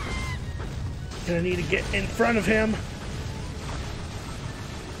 Gonna need to get in front of him.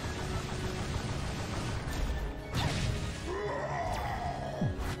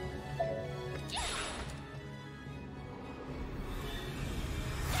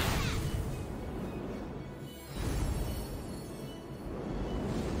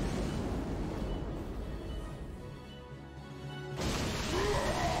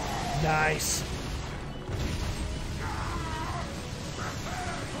 Nice.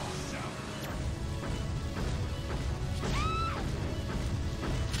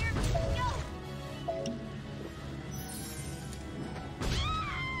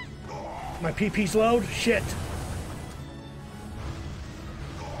 My PP's load? Shit.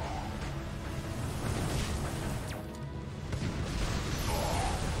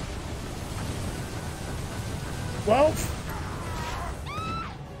 Well.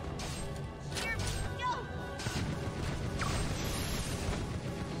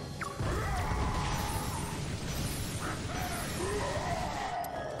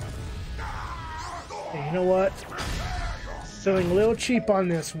 Hey, you know what? Feeling a little cheap on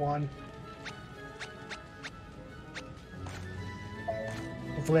this one.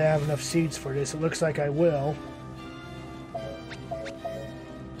 Hopefully I have enough seeds for this. It looks like I will.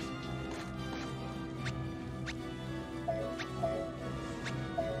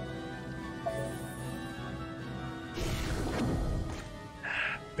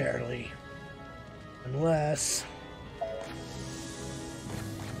 Barely. Unless...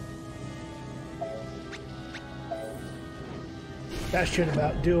 That should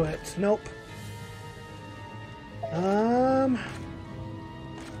about do it. Nope.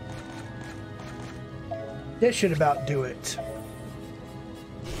 This should about do it.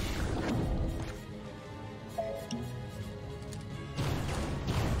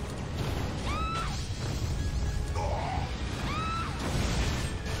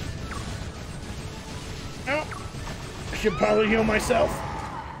 Oh, I should probably heal myself.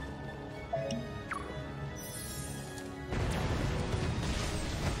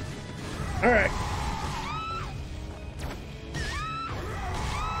 All right.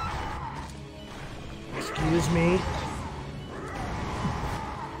 Excuse me.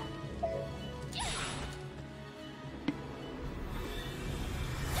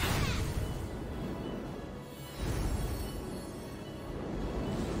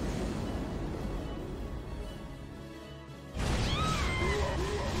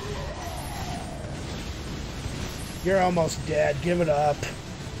 You're almost dead. Give it up.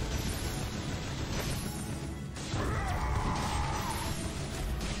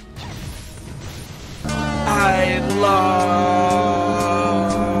 I love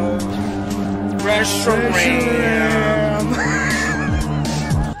Reshiram.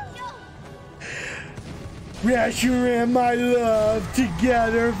 Reshiram, my love,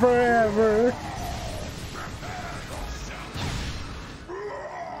 together forever.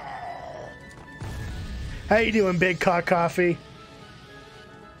 How you doing, Big Cock Coffee?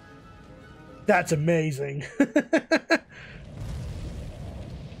 That's amazing.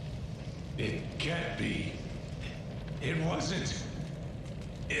 It can't be. It wasn't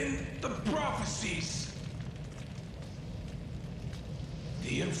in the prophecies.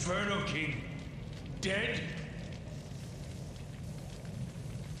 The Inferno King dead?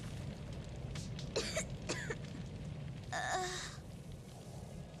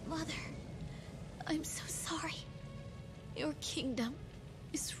 Mother, I'm so sorry. Your kingdom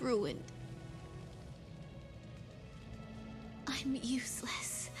is ruined. I'm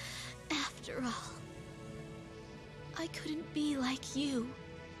useless, after all. I couldn't be like you.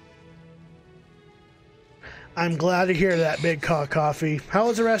 I'm glad to hear that, Big Cock Coffee. How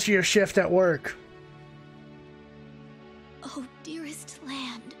was the rest of your shift at work? Oh, dearest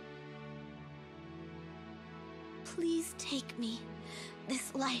land. Please take me.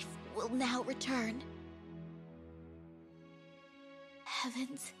 This life will now return.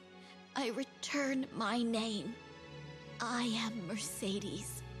 Heavens, I return my name. I am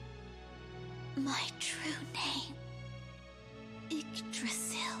Mercedes. My true name,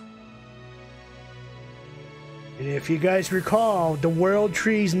 Yggdrasil. And if you guys recall, the World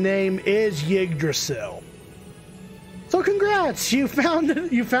Tree's name is Yggdrasil. So congrats, you found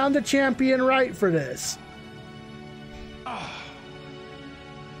the champion right for this. Ah,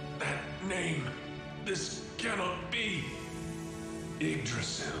 that name. This cannot be.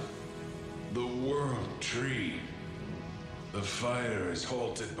 Yggdrasil, the World Tree. The fire is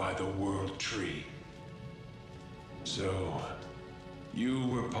halted by the World Tree. So, you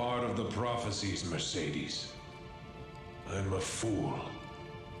were part of the prophecies, Mercedes. I'm a fool.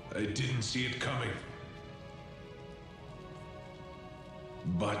 I didn't see it coming.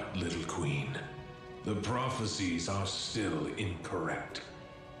 But, little queen, the prophecies are still incorrect.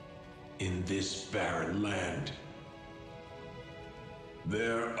 In this barren land,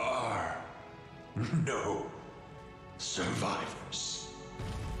 there are no survivors.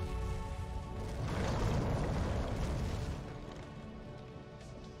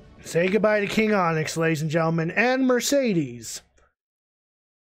 Say goodbye to King Onyx, ladies and gentlemen, and Mercedes.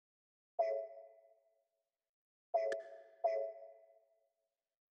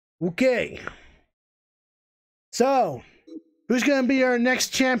 Okay. So, who's going to be our next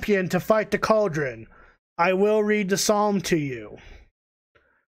champion to fight the Cauldron? I will read the psalm to you.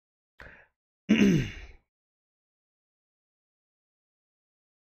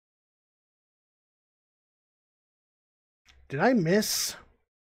 Did I miss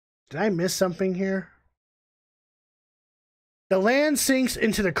something here? The land sinks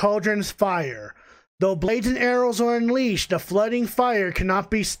into the cauldron's fire. Though blades and arrows are unleashed, the flooding fire cannot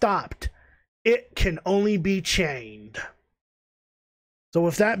be stopped. It can only be chained. So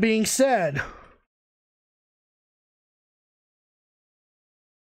with that being said,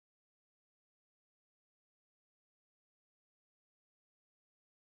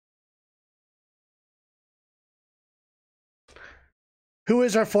 who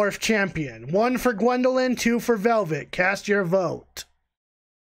is our fourth champion? 1 for Gwendolyn, 2 for Velvet. Cast your vote.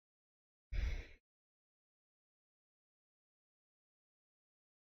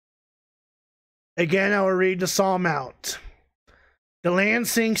 Again, I will read the psalm out. The land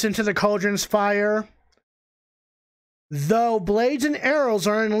sinks into the cauldron's fire. Though blades and arrows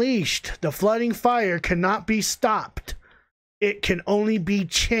are unleashed, the flooding fire cannot be stopped. It can only be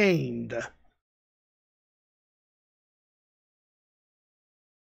chained.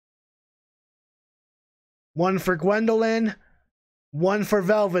 1 for Gwendolyn, 1 for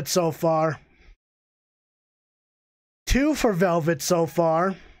Velvet so far. 2 for Velvet so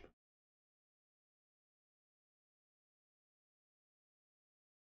far.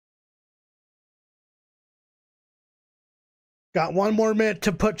 Got 1 more minute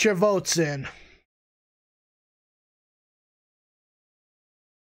to put your votes in.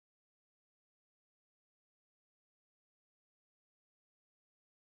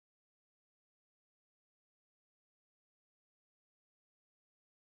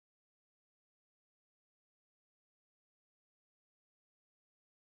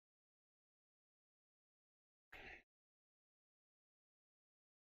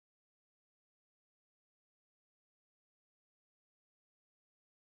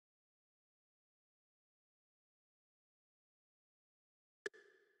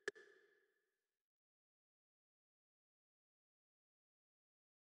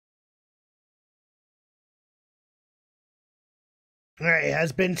 Alright, it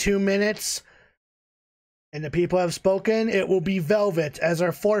has been 2 minutes, and the people have spoken. It will be Velvet as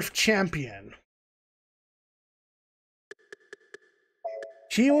our 4th champion.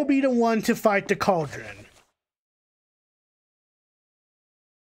 She will be the one to fight the Cauldron.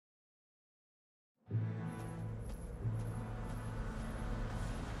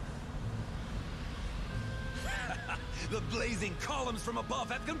 The blazing columns from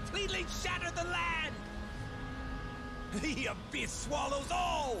above have completely shattered the land! The abyss swallows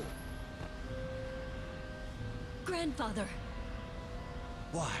all! Grandfather!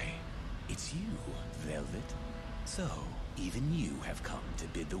 Why, it's you, Velvet. So, even you have come to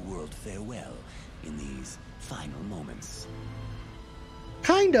bid the world farewell in these final moments.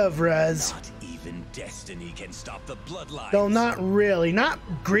 Kind of, Rez. Not even destiny can stop the bloodline. Though not really. Not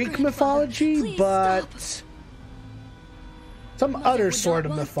Greek mythology, but stop. some Mother other would sort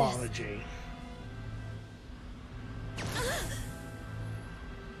not of want mythology.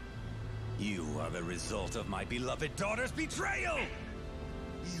 You are the result of my beloved daughter's betrayal!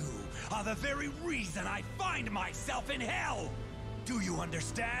 You are the very reason I find myself in hell! Do you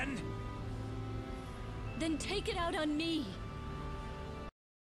understand? Then take it out on me.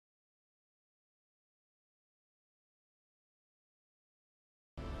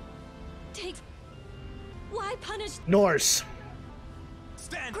 Take... Why punish... Norse.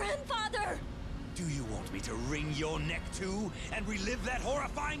 Stand! Grandfather! Do you want me to wring your neck too, and relive that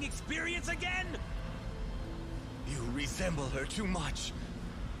horrifying experience again? You resemble her too much.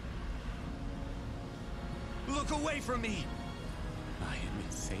 Look away from me! I am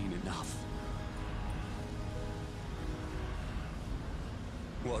insane enough.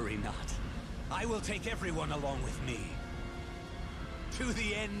 Worry not. I will take everyone along with me. To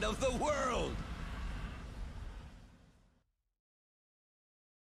the end of the world!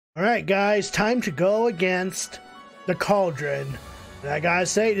 Alright guys, time to go against the Cauldron. And I gotta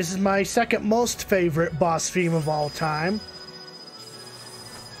say, this is my 2nd most favorite boss theme of all time.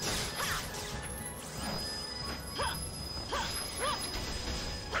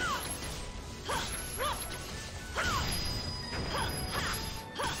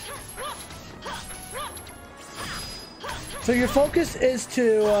 So your focus is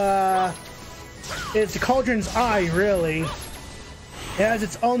to, it's the Cauldron's eye, really. It has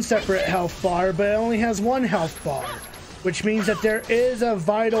its own separate health bar, but it only has 1 health bar, which means that there is a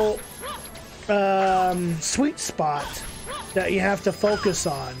vital sweet spot that you have to focus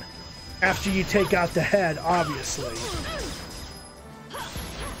on after you take out the head, obviously.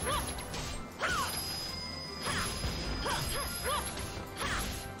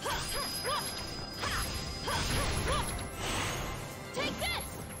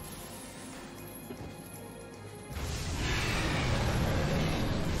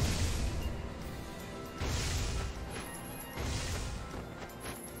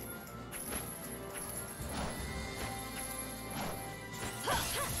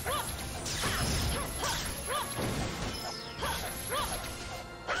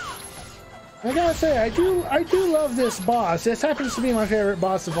 I gotta say, I do love this boss. This happens to be my favorite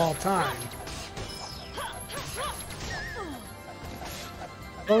boss of all time.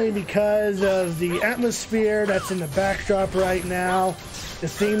 Only because of the atmosphere that's in the backdrop right now, the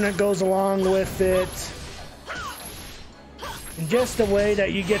theme that goes along with it, and just the way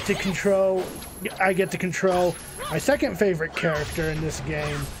that you get to control, I get to control my 2nd favorite character in this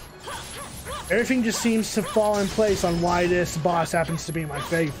game. Everything just seems to fall in place on why this boss happens to be my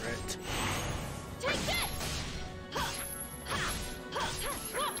favorite.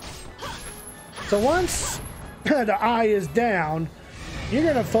 So once the eye is down, you're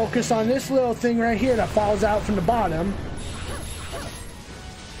going to focus on this little thing right here that falls out from the bottom.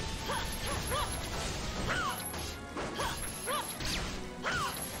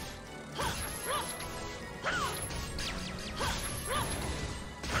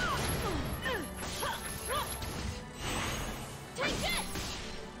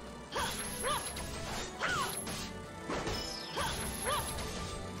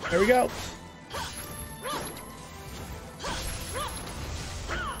 There we go.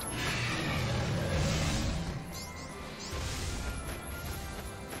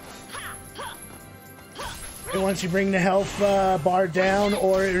 And once you bring the health bar down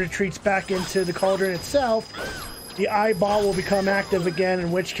or it retreats back into the cauldron itself, the eyeball will become active again,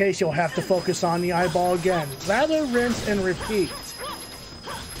 in which case you'll have to focus on the eyeball again. Lather, rinse, and repeat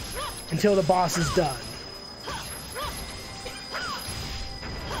until the boss is done.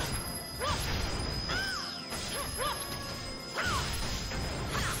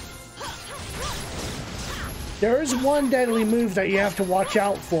 There is one deadly move that you have to watch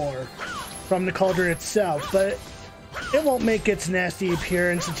out for from the cauldron itself, but it won't make its nasty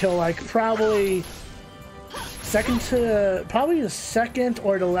appearance until like probably the second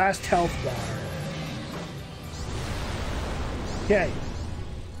or the last health bar. Okay.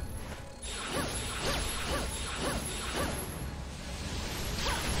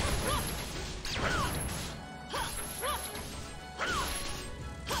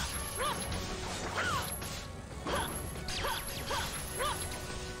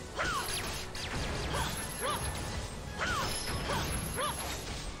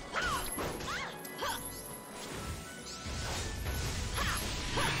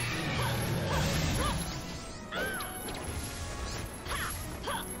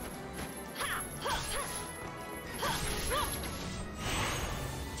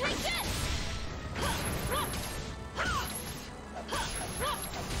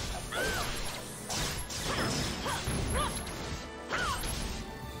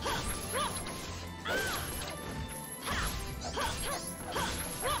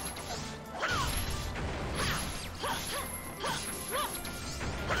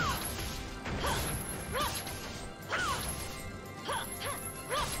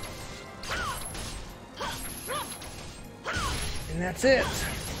 And that's it.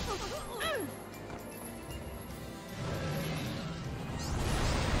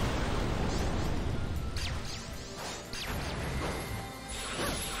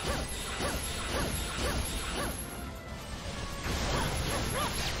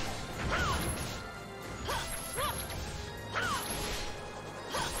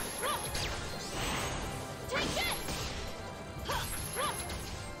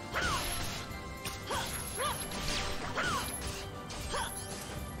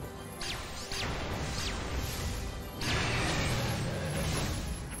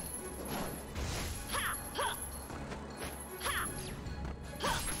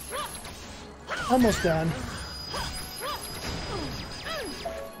 Almost done.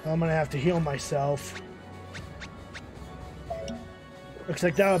 I'm gonna have to heal myself. Looks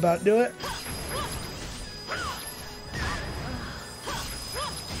like that'll about do it.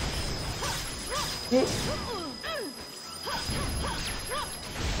 Ooh.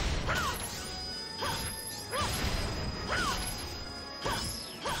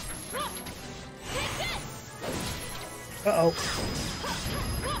 Uh-oh.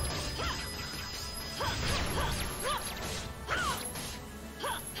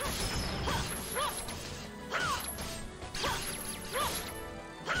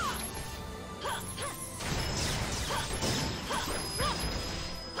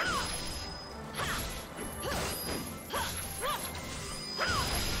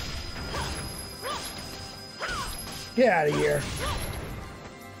 Get out of here.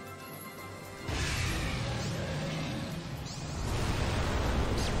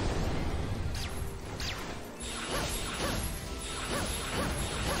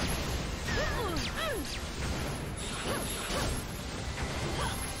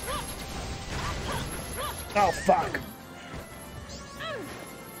 Oh, fuck.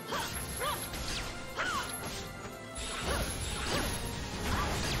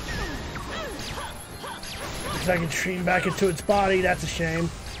 I can stream back into its body. That's a shame.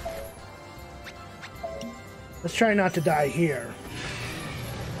 Let's try not to die here.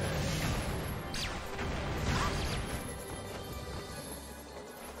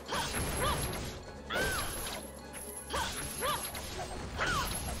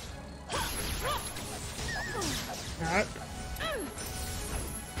 Alright.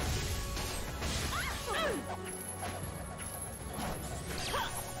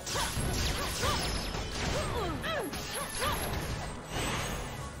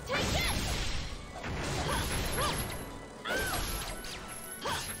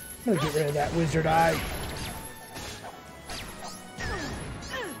 I'm gonna get rid of that wizard eye.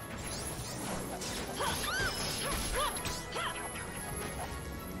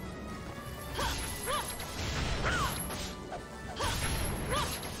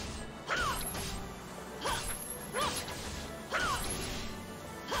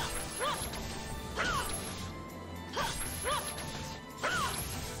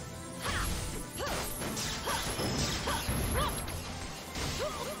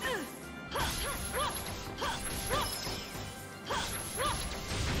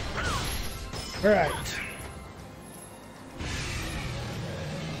 All right.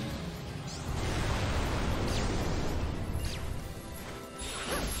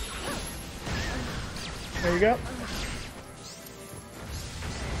 There you go.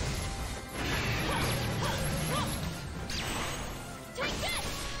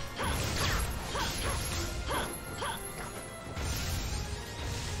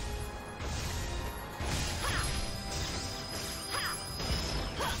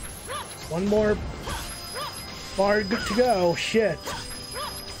 One more bar good to go. Shit.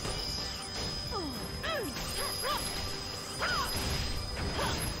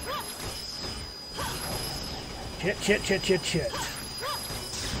 Shit.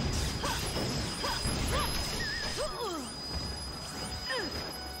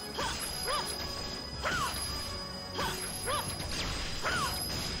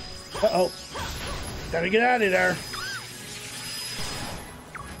 Uh-oh. Gotta get out of there.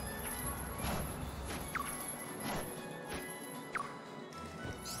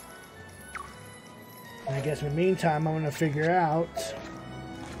 I guess in the meantime, I'm gonna figure out.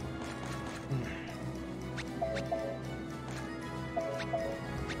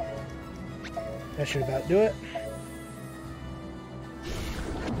 That should about do it.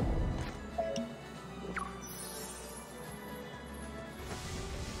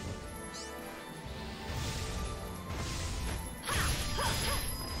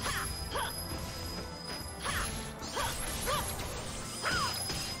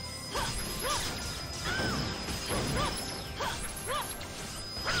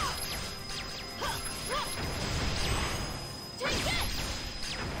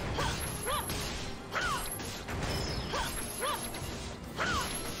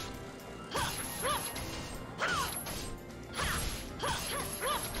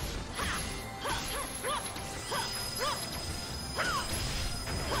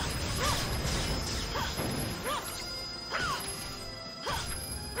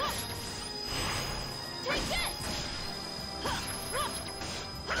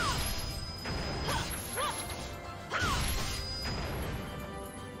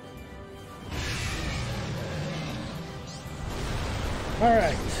 All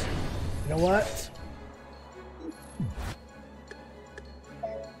right. You know what?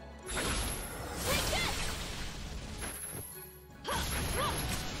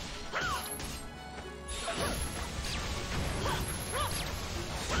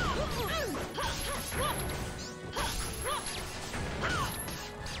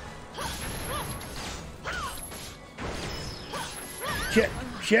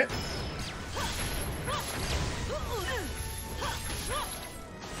 Shit.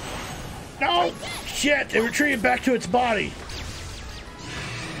 No! Shit! It retreated back to its body.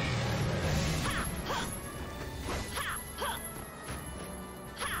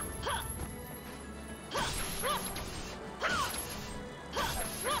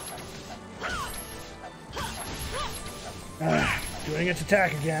 Doing its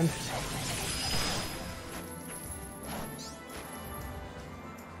attack again.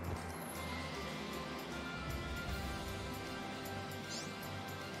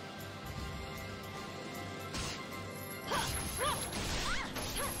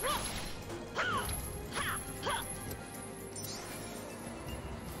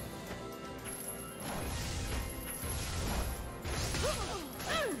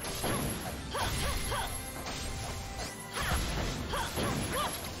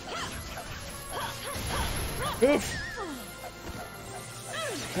 Oof!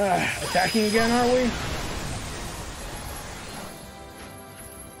 Attacking again, are we?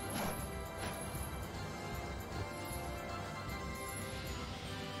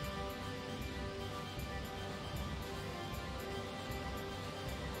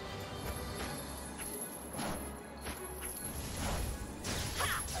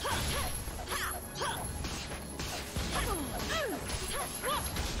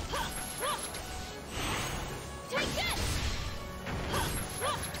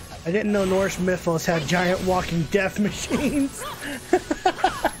 I didn't know Norse mythos had giant walking death machines.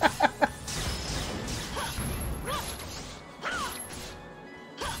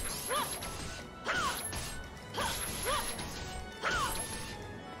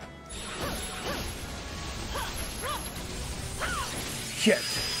 Shit.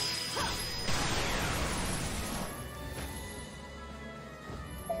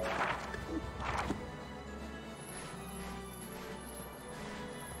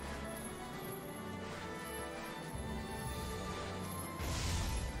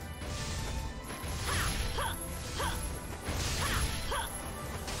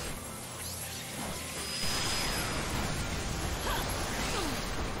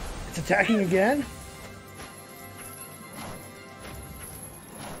 It's attacking again?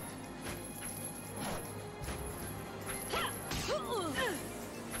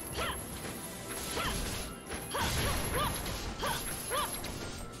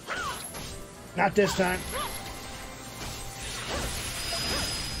 Not this time.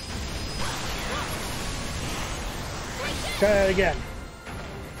 Try that again.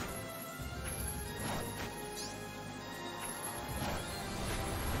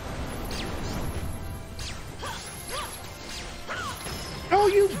 Oh,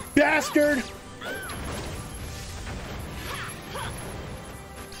 you bastard!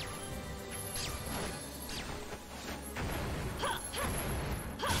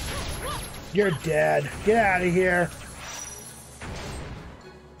 You're dead. Get out of here.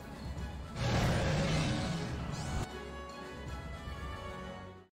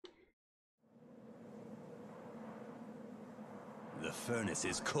 The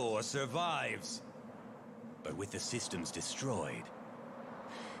furnace's core survives. But with the systems destroyed,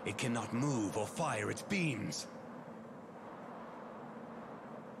 it cannot move or fire its beams.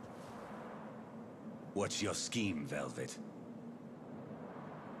 What's your scheme, Velvet?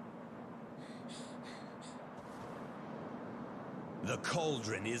 The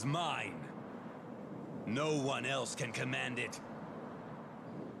cauldron is mine. No one else can command it.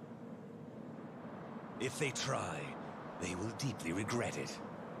 If they try, they will deeply regret it.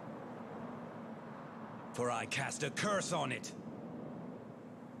 For I cast a curse on it.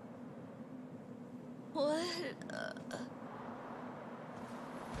 What?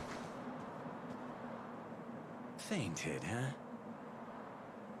 Fainted, huh?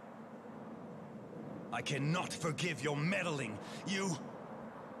 I cannot forgive your meddling. You...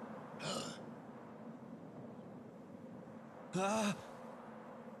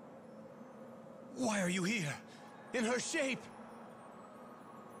 Why are you here? In her shape?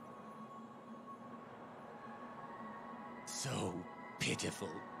 So pitiful.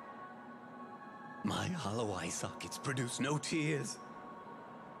 My hollow eye sockets produce no tears.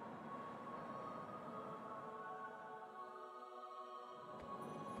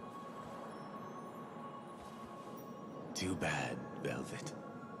 Too bad, Velvet.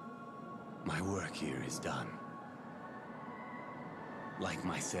 My work here is done. Like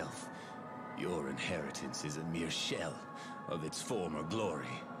myself, your inheritance is a mere shell of its former glory.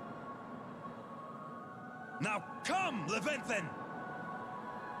 Now come, Leventhin!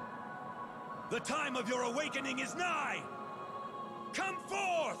 The time of your awakening is nigh! Come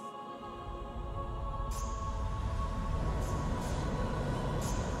forth!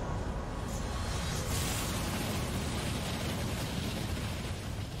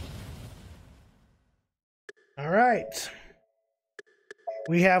 All right.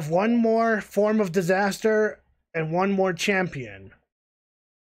 We have one more form of disaster and one more champion.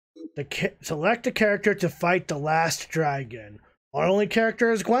 Select a character to fight the last dragon. Our only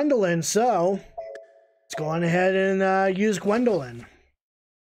character is Gwendolyn, so let's go on ahead and use Gwendolyn.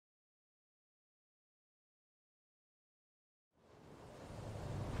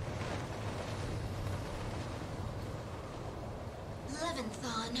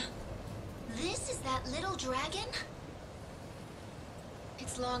 Levinthon. This is that little dragon?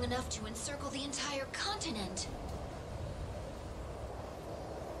 It's long enough to encircle the entire continent.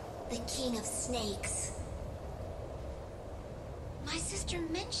 The King of Snakes. My sister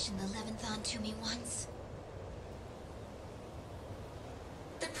mentioned the Levinthon to me once.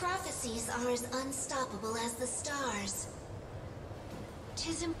 The prophecies are as unstoppable as the stars.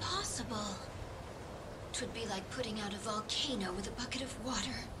 'Tis impossible. 'Twould be like putting out a volcano with a bucket of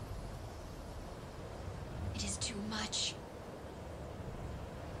water. It is too much.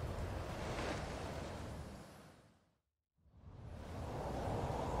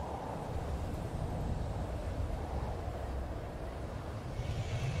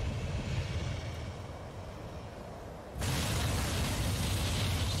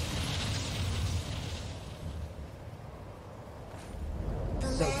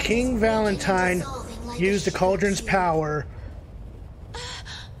 So King Valentine used the cauldron's power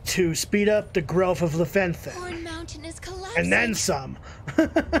to speed up the growth of Lefthenthal. Horn Mountain is collapsing. And then some.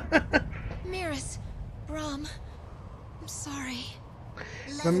 Miras, Brahm, I'm sorry.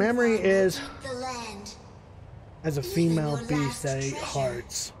 The memory is The land. as a female beast that ate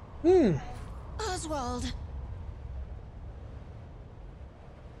hearts. Oswald.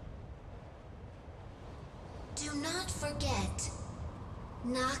 Do not forget.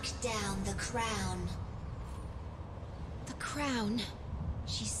 Knock down the crown. The crown.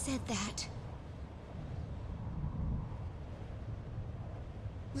 She said that.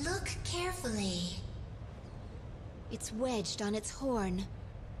 Look carefully. It's wedged on its horn.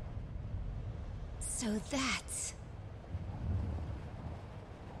 So that's...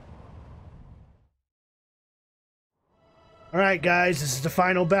 Alright guys, this is the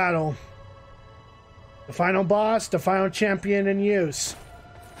final battle. The final boss, the final champion in use.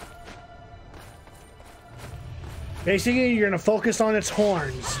 Basically, you're going to focus on its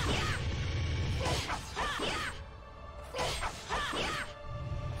horns.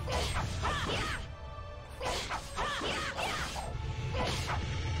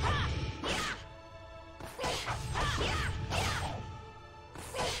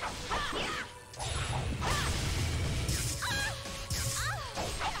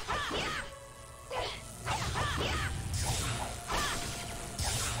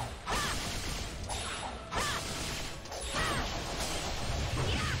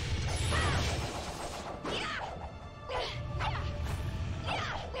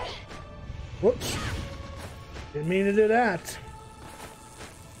 Whoops. Didn't mean to do that.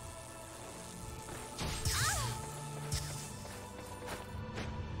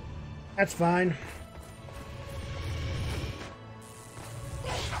 That's fine.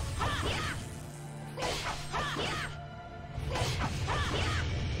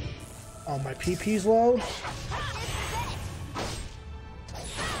 Oh, my PP's low?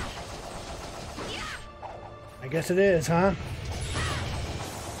 I guess it is, huh?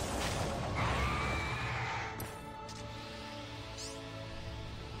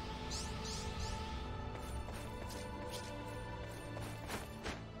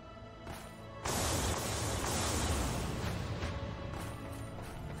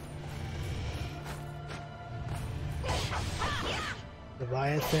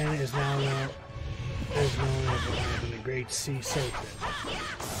 Leviathan is now known as the Great Sea Serpent.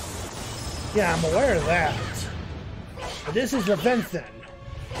 Yeah, I'm aware of that. But this is Leviathan.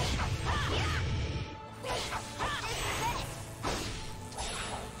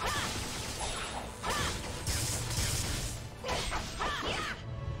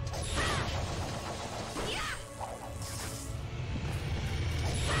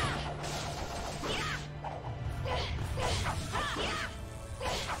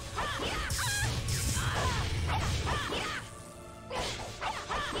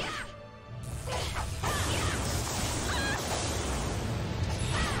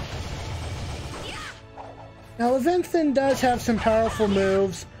 Now, Leviathan does have some powerful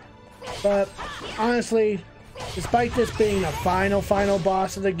moves, but honestly, despite this being the final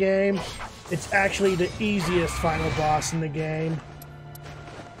boss of the game, it's actually the easiest final boss in the game.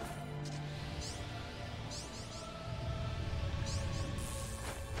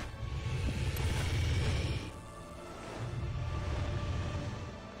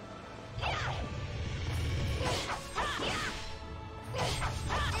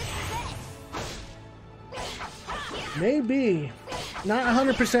 Maybe. Not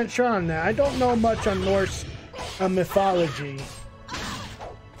 100% sure on that. I don't know much on Norse mythology,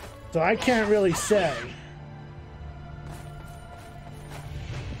 so I can't really say.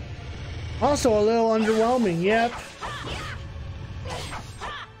 Also a little underwhelming, yep.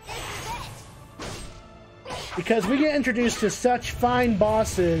 Because we get introduced to such fine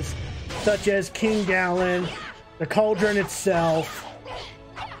bosses, such as King Galen, the Cauldron itself,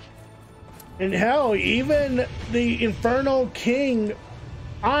 and hell, even the Infernal King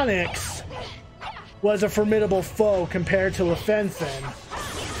Onyx was a formidable foe compared to Leviathan.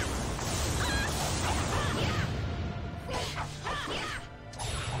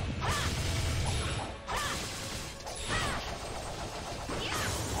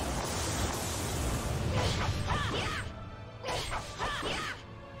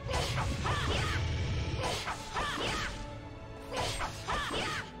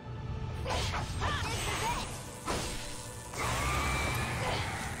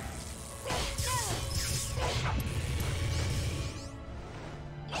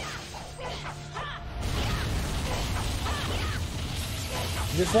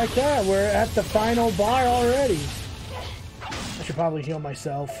 Just like that, we're at the final bar already. I should probably heal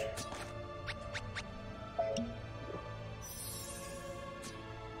myself.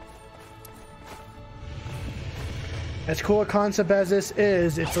 As cool a concept as this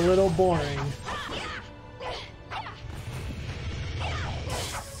is, it's a little boring.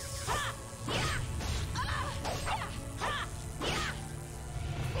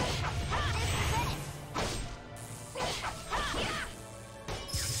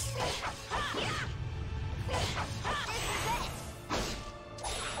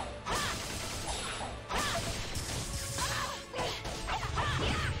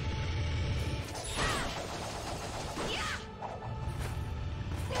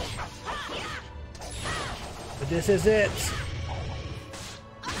 This is it.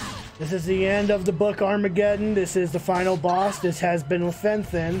 This is the end of the book Armageddon. This is the final boss. This has been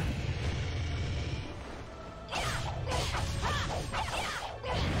Leifthrasir.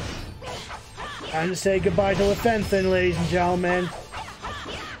 Time to say goodbye to Leifthrasir, ladies and gentlemen.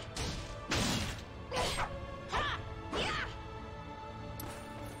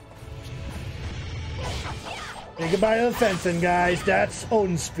 Say goodbye to Leifthrasir, guys. That's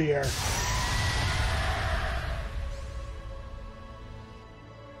Odin Sphere.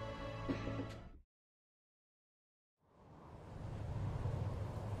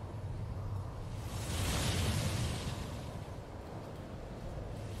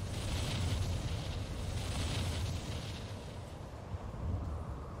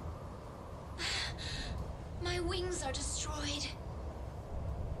 My wings are destroyed.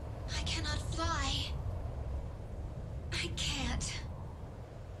 I cannot fly. I can't.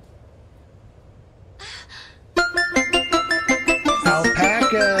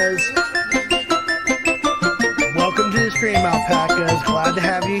 Alpacas! Welcome to the stream, Alpacas. Glad to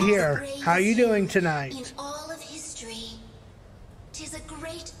have you here. How are you doing tonight? In all of history, 'tis a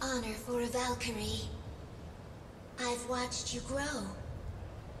great honor for a Valkyrie. I've watched you grow.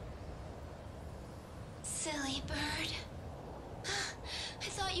 Silly bird. I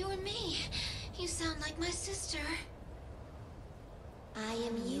thought you were me. You sound like my sister. I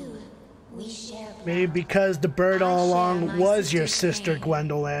am you. We share. Maybe because the bird all along was your sister,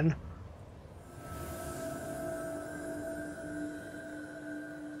 Gwendolyn.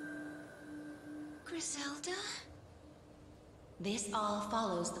 Griselda? This all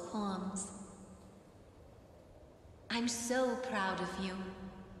follows the poems. I'm so proud of you.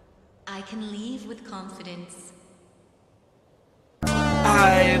 I can leave with confidence.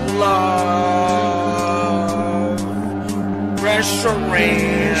 I love restaurant.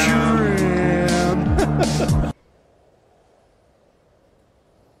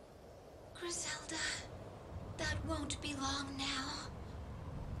 Griselda, that won't be long now.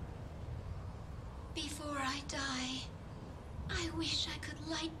 Before I die, I wish I could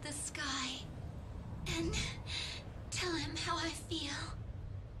light the sky and tell him how I feel.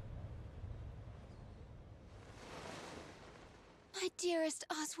 My dearest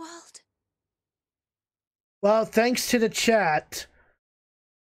Oswald. Well, thanks to the chat.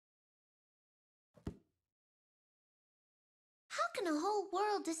 How can a whole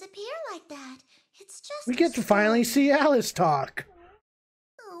world disappear like that? It's just We get to finally see Alice talk.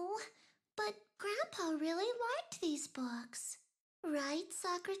 Oh, but Grandpa really liked these books. Right,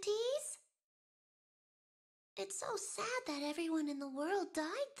 Socrates? It's so sad that everyone in the world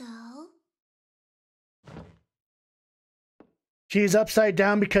died, though. She's upside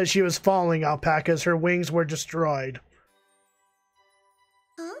down because she was falling, Alpacas. Her wings were destroyed.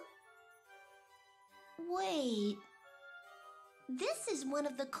 Huh? Wait. This is one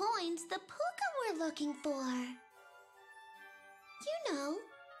of the coins the puka were looking for. You know,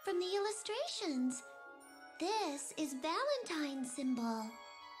 from the illustrations. This is Valentine's symbol.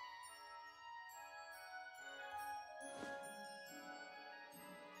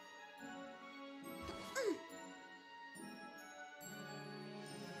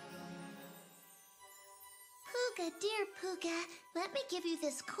 Puka, dear Puka, let me give you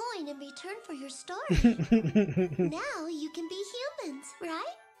this coin in return for your story. Now you can be humans,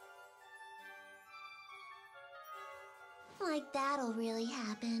 right? Like that'll really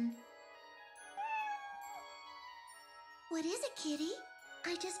happen. What is it, kitty?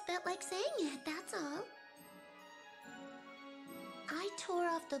 I just felt like saying it, that's all. I tore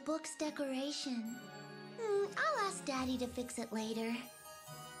off the book's decoration. I'll ask Daddy to fix it later.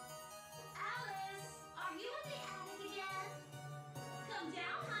 Are you in the attic again? Come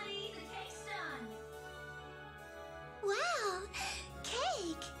down, honey. The cake's done. Wow!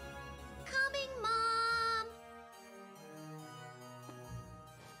 Cake! Coming, Mom!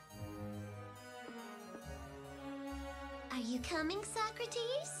 Are you coming,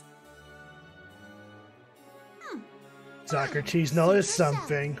 Socrates? Socrates noticed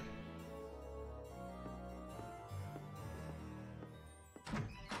something.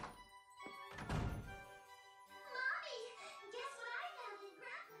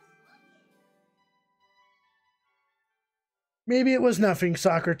 Maybe it was nothing,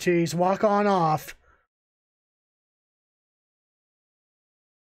 Socrates. Walk on off.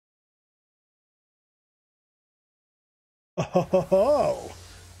 Oh,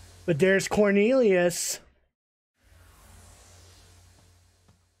 but there's Cornelius.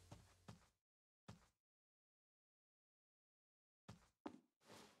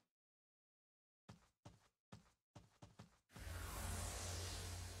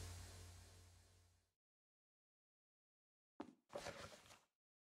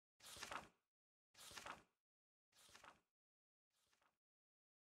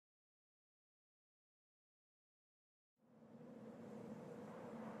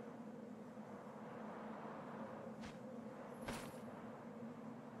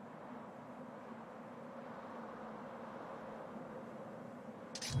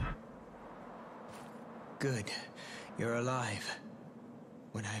 Good. You're alive.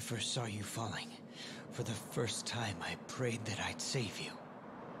 When I first saw you falling, for the first time I prayed that I'd save you.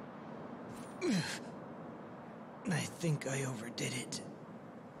 I think I overdid it.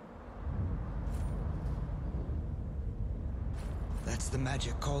 That's the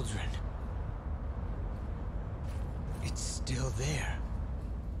magic cauldron. It's still there.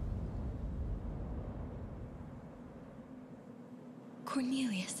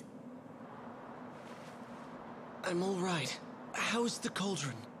 Cornelius. I'm all right. How's the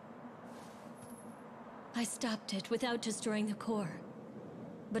cauldron? I stopped it without destroying the core.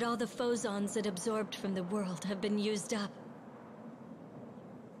 But all the phosons it absorbed from the world have been used up.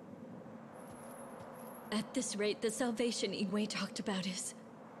 At this rate, the salvation Igwe talked about is...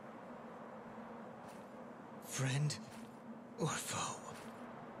 friend or foe?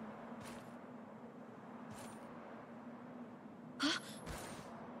 Huh?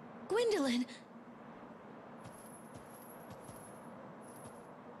 Gwendolyn!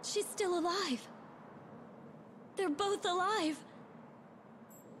 She's still alive. They're both alive.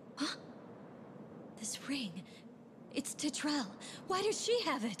 Huh? This ring. It's Titrell. Why does she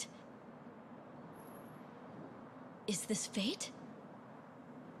have it? Is this fate?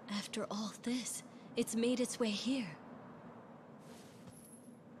 After all this, it's made its way here.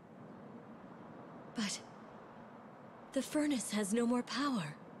 But... the furnace has no more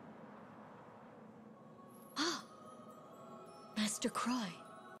power. Ah! Master Croy.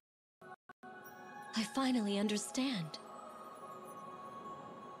 I finally understand.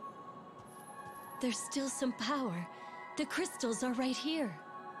 There's still some power. The crystals are right here.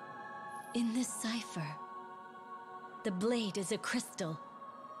 In this cipher. The blade is a crystal.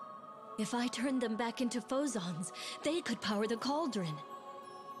 If I turned them back into phosons, they could power the cauldron.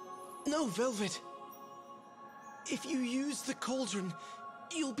 No, Velvet! If you use the cauldron,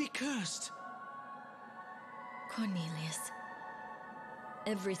 you'll be cursed. Cornelius.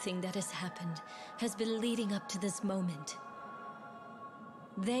 Everything that has happened has been leading up to this moment.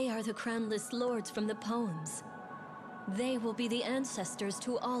 They are the crownless lords from the poems. They will be the ancestors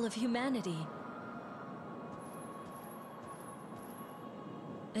to all of humanity.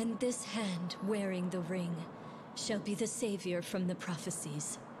 And this hand wearing the ring shall be the savior from the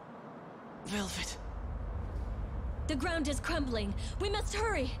prophecies. Velvet. The ground is crumbling. We must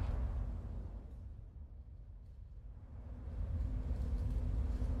hurry!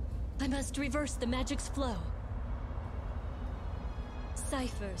 I must reverse the magic's flow.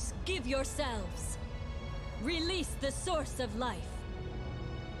 Ciphers, give yourselves. Release the source of life.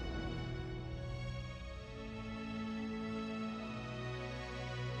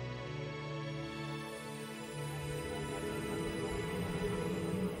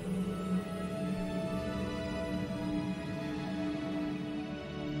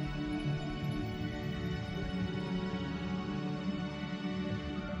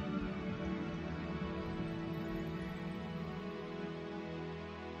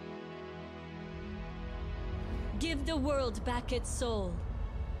 Give the world back its soul.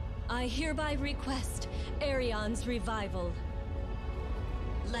 I hereby request Aerion's revival.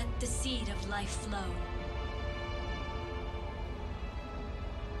 Let the seed of life flow.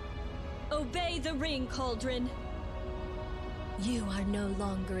 Obey the ring, Cauldron. You are no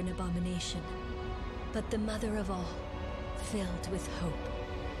longer an abomination, but the mother of all, filled with hope.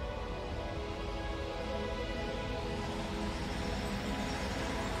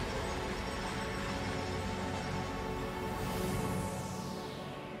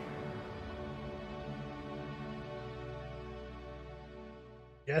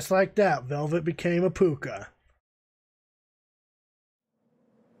 Just like that, Velvet became a puka.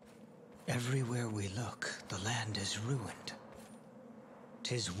 Everywhere we look, the land is ruined.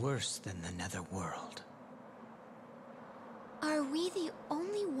 'Tis worse than the netherworld. Are we the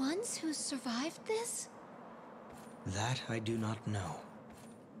only ones who survived this? That I do not know.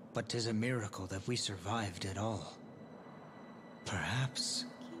 But 'tis a miracle that we survived at all. Perhaps...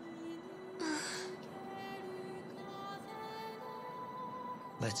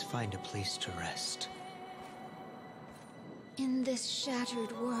 Let's find a place to rest. In this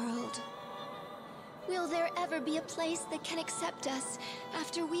shattered world, will there ever be a place that can accept us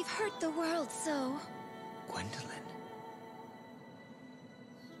after we've hurt the world so? Gwendolyn.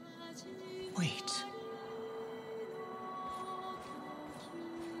 Wait.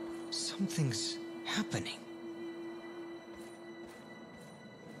 Something's happening.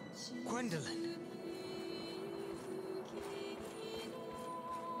 Gwendolyn.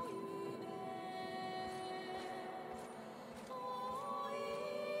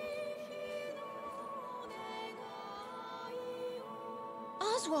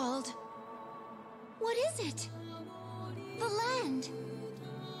 Oswald! What is it? The land.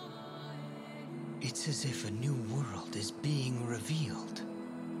 It's as if a new world is being revealed.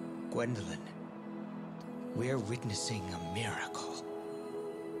 Gwendolyn, we're witnessing a miracle.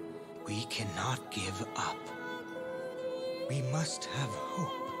 We cannot give up. We must have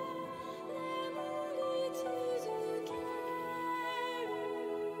hope.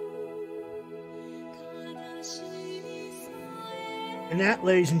 And that,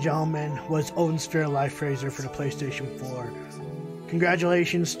 ladies and gentlemen, was Odin Sphere Leifthrasir for the PlayStation 4.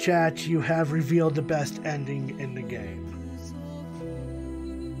 Congratulations, chat, you have revealed the best ending in the game.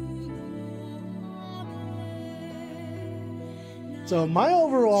 So my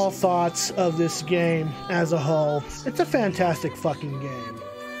overall thoughts of this game as a whole, it's a fantastic fucking game.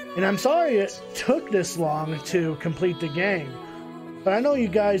 And I'm sorry it took this long to complete the game, but I know you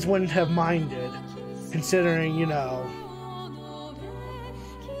guys wouldn't have minded, considering, you know,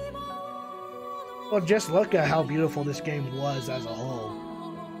 well, just look at how beautiful this game was as a whole.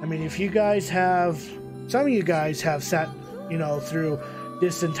 I mean, if you guys have, some of you guys have sat, you know, through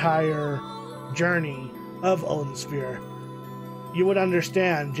this entire journey of Odin Sphere, you would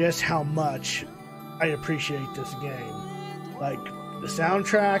understand just how much I appreciate this game. Like, the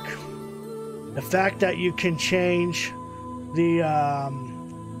soundtrack, the fact that you can change the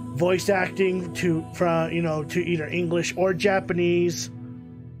voice acting to either English or Japanese,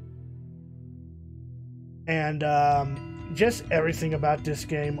 and just everything about this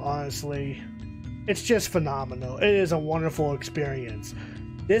game, honestly, it's just phenomenal. It is a wonderful experience.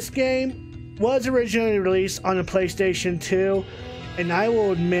 This game was originally released on the PlayStation 2, and I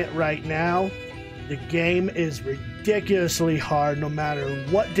will admit right now, the game is ridiculously hard no matter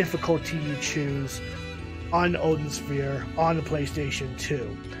what difficulty you choose on Odin Sphere on the PlayStation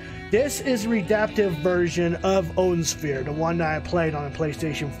 2. This is a redacted version of Odin Sphere, the one that I played on the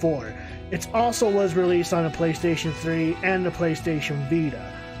PlayStation 4. It also was released on the PlayStation 3 and the PlayStation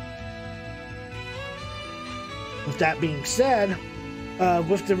Vita. With that being said,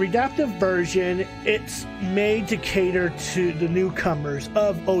 with the redacted version, it's made to cater to the newcomers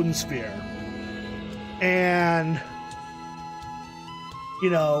of Odin Sphere. And, you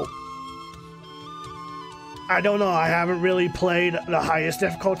know, I don't know, I haven't really played the highest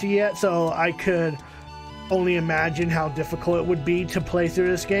difficulty yet, so I could only imagine how difficult it would be to play through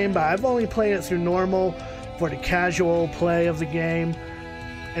this game, but I've only played it through normal for the casual play of the game,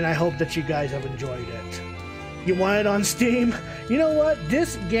 and I hope that you guys have enjoyed it. You want it on Steam? You know what?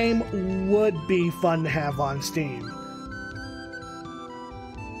 This game would be fun to have on Steam.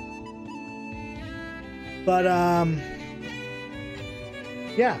 But,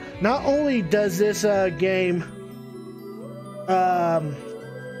 yeah, not only does this game,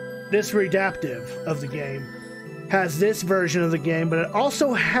 this redactive of the game has this version of the game, but it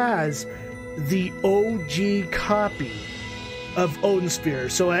also has the OG copy of Odin Sphere.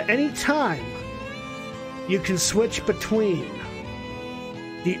 So at any time, you can switch between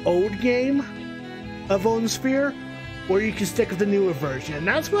the old game of Odin Sphere, or you can stick with the newer version. And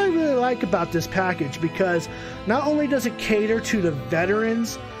that's what I really like about this package, because not only does it cater to the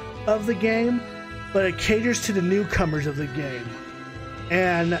veterans of the game, but it caters to the newcomers of the game.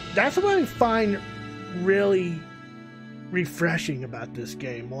 And that's what I find really refreshing about this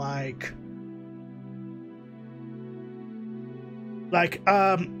game. Like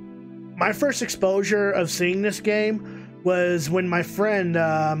my first exposure of seeing this game was when my friend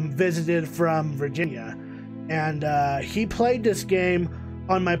visited from Virginia, and he played this game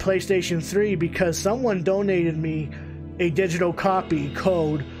on my PlayStation 3 because someone donated me a digital copy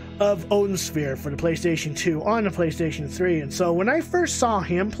code of Odin Sphere for the PlayStation 2 on the PlayStation 3. And so when I first saw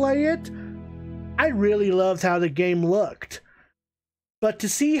him play it, I really loved how the game looked. But to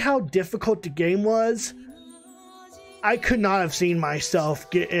see how difficult the game was, I could not have seen myself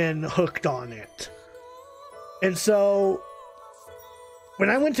getting hooked on it. And so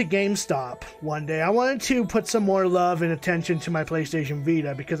when I went to GameStop one day, I wanted to put some more love and attention to my PlayStation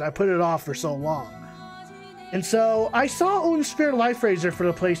Vita because I put it off for so long. And so I saw Odin Sphere Leifthrasir for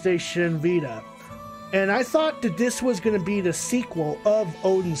the PlayStation Vita, and I thought that this was going to be the sequel of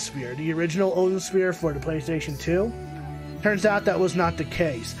Odin Sphere, the original Odin Sphere for the PlayStation 2. Turns out that was not the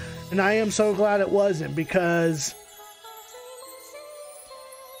case, and I am so glad it wasn't, because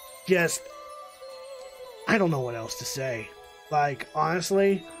just, I don't know what else to say. Like,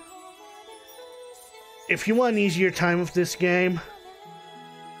 honestly, if you want an easier time with this game,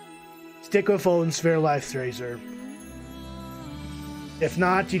 stick with Odin Sphere Leifthrasir. If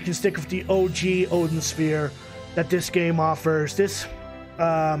not, you can stick with the OG Odin Sphere that this game offers, this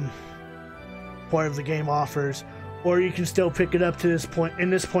part of the game offers, or you can still pick it up to this point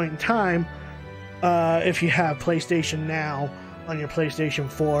in time if you have PlayStation Now on your PlayStation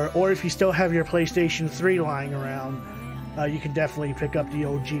 4, or if you still have your PlayStation 3 lying around, you can definitely pick up the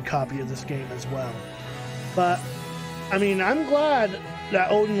OG copy of this game as well. But I mean, I'm glad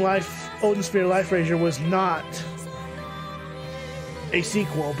that Odin Sphere Leifthrasir was not a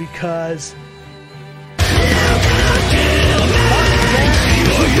sequel, because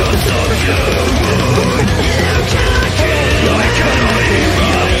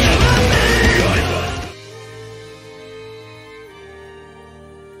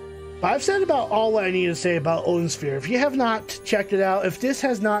I've said about all what I need to say about Odin Sphere. If you have not checked it out, if this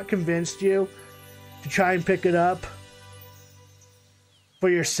has not convinced you to try and pick it up for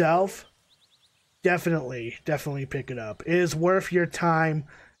yourself, definitely pick it up. It is worth your time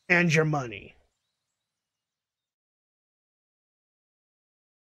and your money.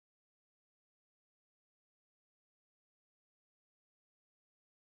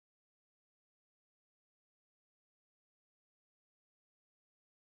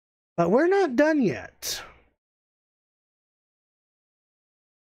 But we're not done yet.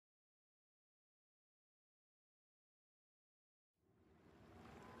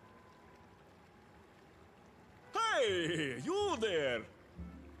 Hey, you there!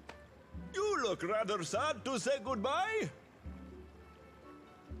 You look rather sad to say goodbye.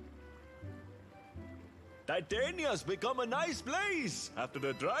 Titania's become a nice place after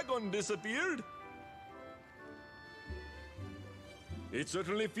the dragon disappeared. It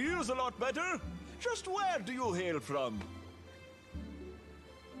certainly feels a lot better. Just where do you hail from?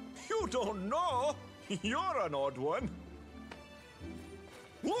 You don't know? You're an odd one.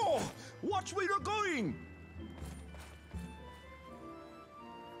 Whoa! Watch where you're going!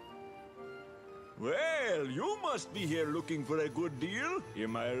 Well, you must be here looking for a good deal,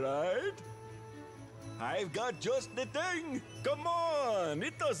 am I right? I've got just the thing. Come on,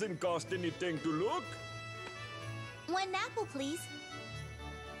 it doesn't cost anything to look. 1 apple, please.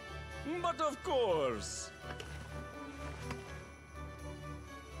 But of course.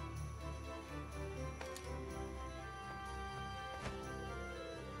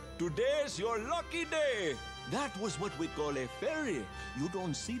 Today's your lucky day. That was what we call a fairy. You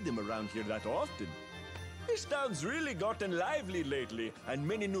don't see them around here that often. This town's really gotten lively lately, and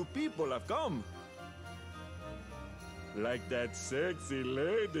many new people have come. Like that sexy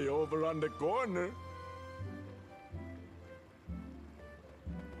lady over on the corner.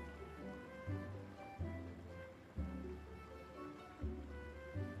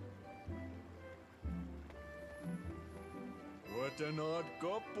 What an odd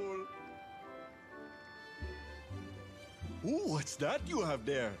couple. Ooh, what's that you have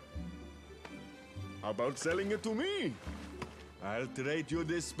there? How about selling it to me? I'll trade you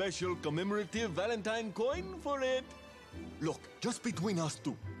this special commemorative Valentine coin for it. Look, just between us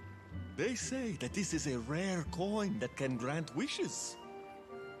two. They say that this is a rare coin that can grant wishes.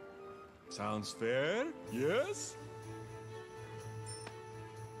 Sounds fair, yes?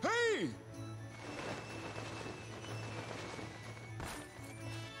 Hey!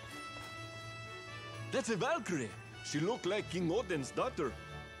 That's a Valkyrie. She looked like King Odin's daughter.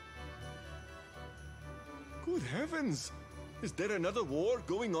 Good heavens! Is there another war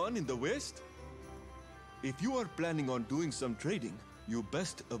going on in the West? If you are planning on doing some trading, you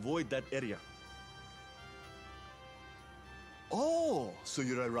best avoid that area. Oh, so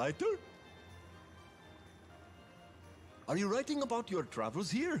you're a writer? Are you writing about your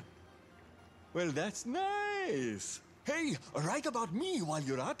travels here? Well, that's nice. Hey, write about me while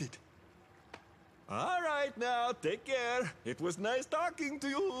you're at it. All right now, take care. It was nice talking to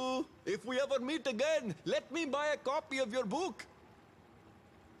you. If we ever meet again, let me buy a copy of your book.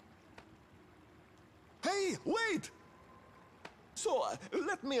 Hey, wait! So,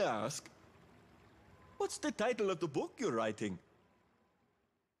 let me ask, what's the title of the book you're writing?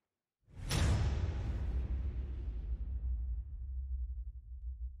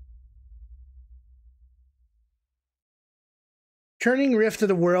 Turning Rift of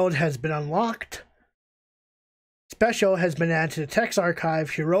the World has been unlocked. Special has been added to the text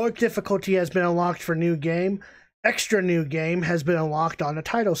archive. Heroic difficulty has been unlocked for new game. Extra new game has been unlocked on the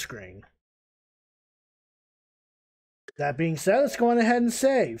title screen. That being said, let's go on ahead and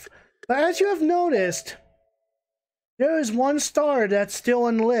save. But as you have noticed, there is one star that's still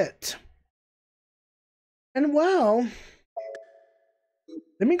unlit. And well,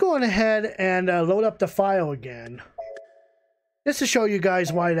 let me go on ahead and load up the file again, just to show you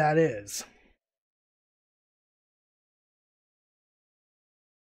guys why that is.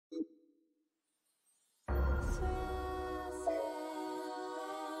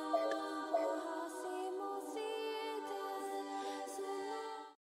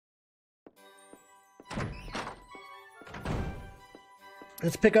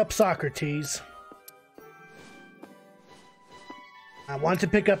 Let's pick up Socrates. I want to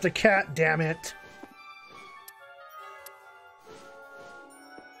pick up the cat, damn it.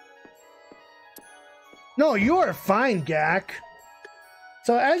 No, you are fine, Gak.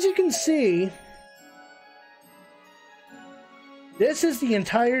 So as you can see, this is the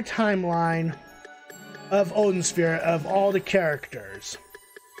entire timeline of Odin Sphere of all the characters.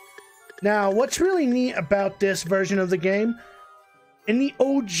 Now, what's really neat about this version of the game, in the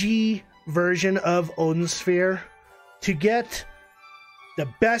OG version of Odin Sphere, to get the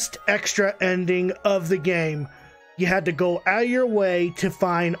best extra ending of the game, you had to go out of your way to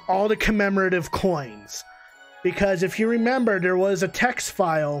find all the commemorative coins. Because if you remember, there was a text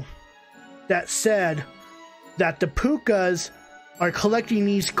file that said that the Pukas are collecting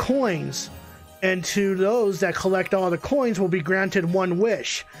these coins, and to those that collect all the coins will be granted one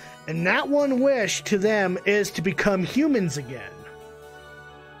wish. And that one wish to them is to become humans again.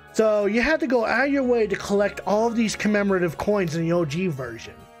 So you had to go out of your way to collect all of these commemorative coins in the OG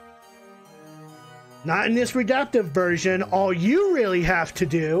version. Not in this redemptive version. All you really have to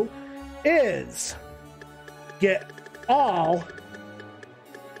do is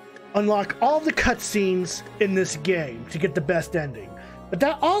unlock all the cutscenes in this game to get the best ending. But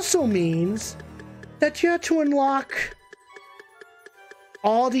that also means that you have to unlock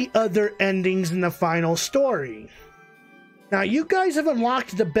all the other endings in the final story. Now, you guys have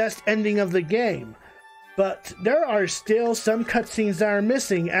unlocked the best ending of the game, but there are still some cutscenes that are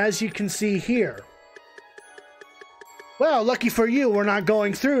missing, as you can see here. Well, lucky for you, we're not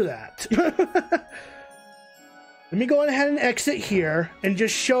going through that. Let me go ahead and exit here and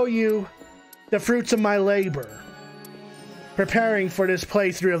just show you the fruits of my labor preparing for this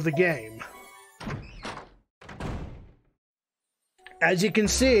playthrough of the game. As you can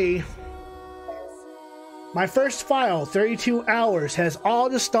see, my first file, 32 hours, has all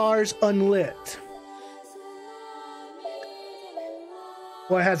the stars unlit.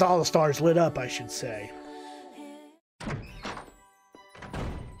 Well, it has all the stars lit up, I should say.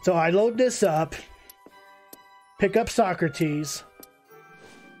 So I load this up, pick up Socrates,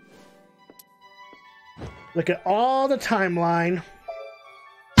 look at all the timeline.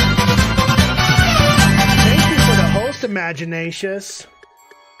 Thank you for the host, Imaginatius.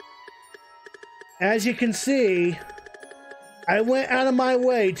 As you can see, I went out of my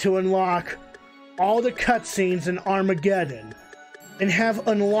way to unlock all the cutscenes in Armageddon and have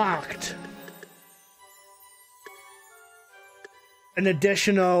unlocked an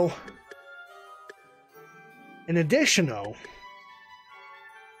additional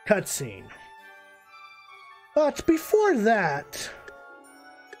cutscene. But before that,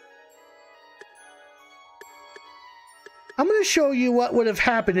 I'm going to show you what would have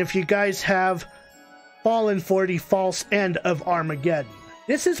happened if you guys have fallen for the false end of Armageddon.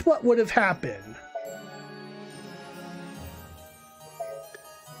 This is what would have happened.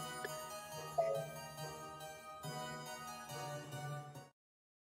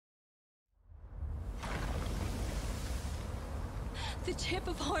 The tip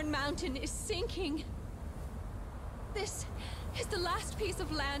of Horn Mountain is sinking. This is the last piece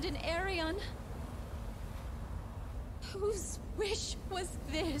of land in Arion. Whose wish was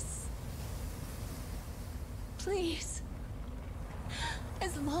this? Please,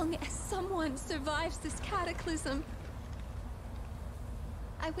 as long as someone survives this cataclysm,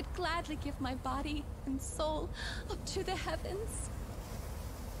 I would gladly give my body and soul up to the heavens.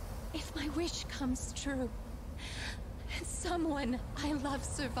 If my wish comes true, and someone I love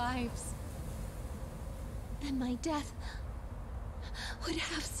survives, then my death would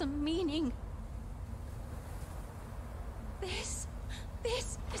have some meaning. This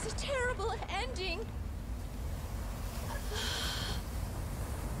is a terrible ending.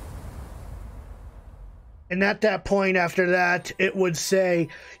 And at that point, after that, it would say,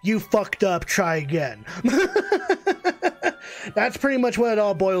 "You fucked up, try again." That's pretty much what it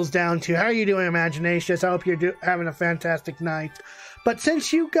all boils down to. How are you doing, Imaginatius? I hope you're having a fantastic night. But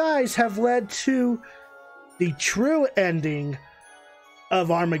since you guys have led to the true ending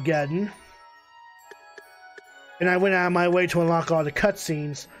of Armageddon, and I went out of my way to unlock all the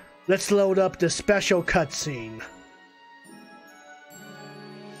cutscenes, let's load up the special cutscene.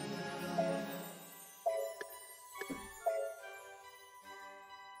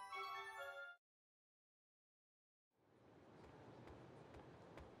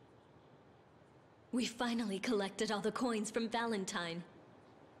 We finally collected all the coins from Valentine.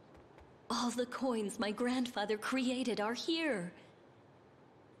 All the coins my grandfather created are here.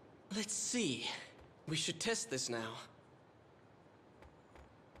 Let's see. We should test this now.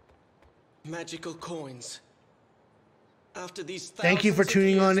 Magical coins. After these Thank you for thousands of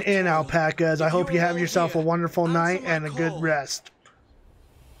tuning years on of in, toil, Alpacas. I if hope you you're have all yourself a here, wonderful answer night my and a good call. rest.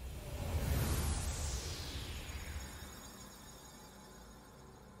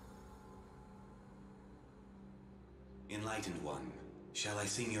 Enlightened one, shall I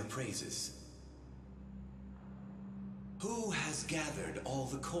sing your praises? Who has gathered all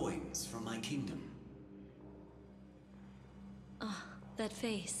the coins from my kingdom? Ah, that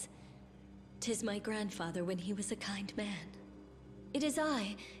face. 'Tis my grandfather when he was a kind man. It is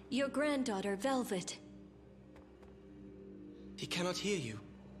I, your granddaughter, Velvet. He cannot hear you.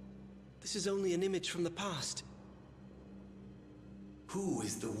 This is only an image from the past. Who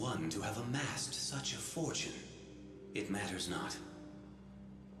is the one to have amassed such a fortune? It matters not.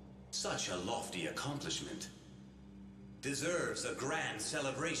 Such a lofty accomplishment deserves a grand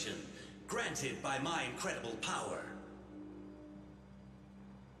celebration granted by my incredible power.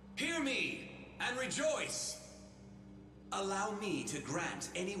 Hear me and rejoice! Allow me to grant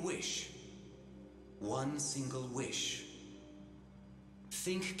any wish. One single wish.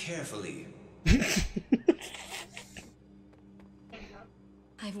 Think carefully.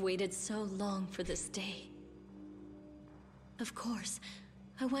 I've waited so long for this day. Of course,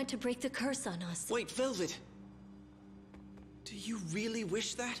 I want to break the curse on us. Wait, Velvet! Do you really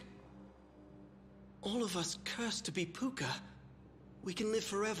wish that? All of us cursed to be Puka. We can live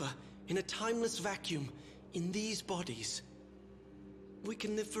forever, in a timeless vacuum, in these bodies. We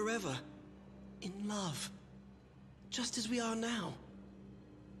can live forever, in love, just as we are now.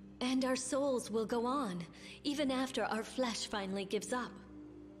 And our souls will go on, even after our flesh finally gives up.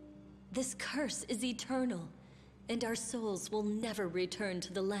 This curse is eternal, and our souls will never return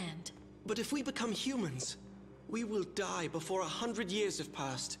to the land. But if we become humans, we will die before 100 years have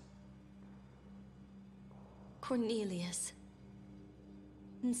passed. Cornelius,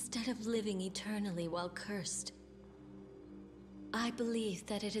 instead of living eternally while cursed, I believe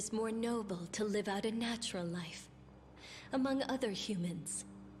that it is more noble to live out a natural life, among other humans.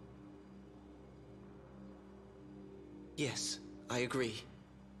 Yes, I agree.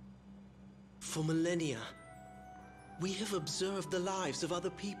 For millennia, we have observed the lives of other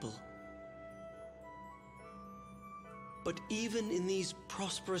people. But even in these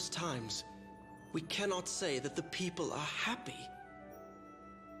prosperous times, we cannot say that the people are happy.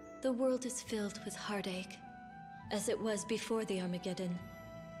 The world is filled with heartache, as it was before the Armageddon.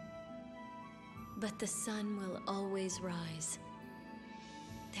 But the sun will always rise.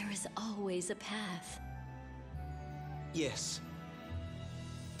 There is always a path. Yes.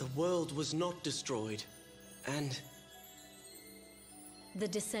 The world was not destroyed, and... The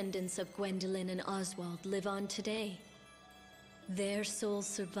descendants of Gwendolyn and Oswald live on today. Their souls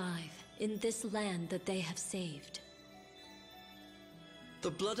survive in this land that they have saved.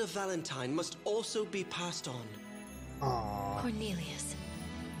 The blood of Valentine must also be passed on. Aww. Cornelius.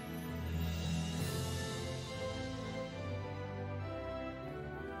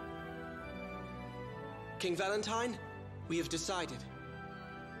 King Valentine, we have decided.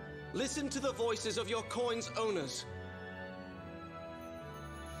 Listen to the voices of your coin's owners.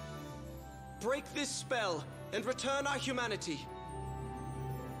 Break this spell and return our humanity.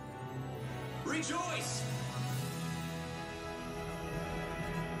 Rejoice!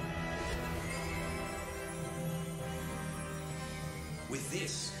 With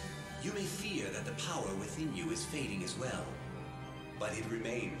this, you may fear that the power within you is fading as well. But it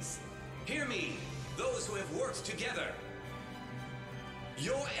remains. Hear me, those who have worked together.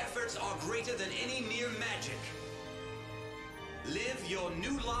 Your efforts are greater than any mere magic. Live your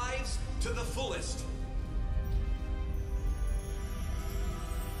new lives to the fullest.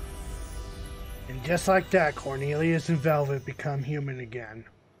 And just like that, Cornelius and Velvet become human again.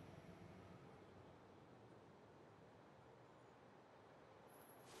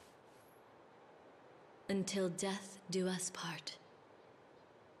 Until death do us part.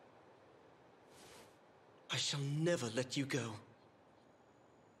 I shall never let you go.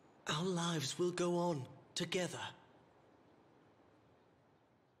 Our lives will go on together.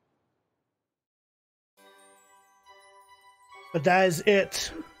 But that is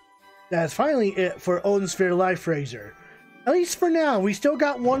it. That is finally it for Odin Sphere Leifthrasir. At least for now. We still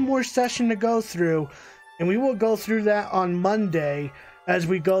got one more session to go through, and we will go through that on Monday as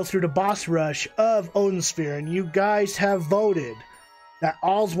we go through the boss rush of Odin Sphere. And you guys have voted that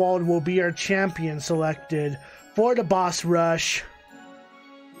Oswald will be our champion selected for the boss rush.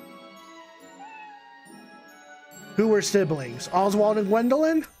 Who were siblings? Oswald and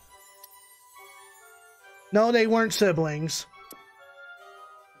Gwendolyn? No, they weren't siblings.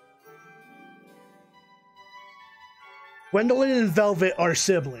 Gwendolyn and Velvet are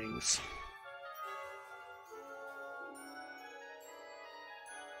siblings.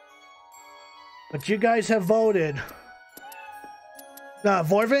 But you guys have voted.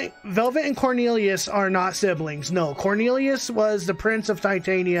 Velvet and Cornelius are not siblings. No, Cornelius was the Prince of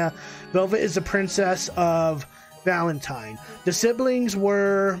Titania. Velvet is the Princess of Valentine. The siblings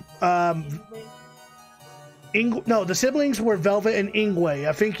were the siblings were Velvet and Ingwe.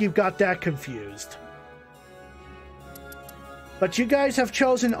 I think you've got that confused. But you guys have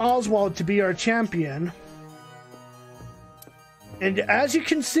chosen Oswald to be our champion. And as you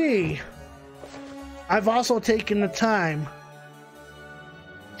can see, I've also taken the time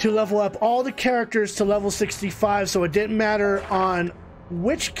to level up all the characters to level 65, so it didn't matter on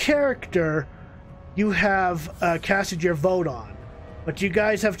which character you have casted your vote on. But you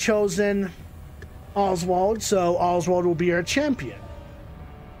guys have chosen Oswald, so Oswald will be our champion.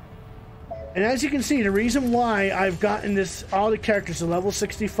 And as you can see, the reason why I've gotten all the characters to level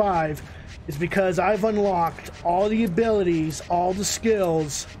 65 is because I've unlocked all the abilities, all the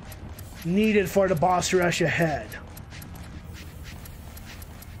skills needed for the boss rush ahead.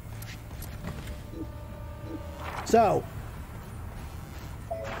 So,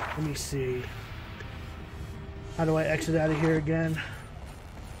 let me see. How do I exit out of here again?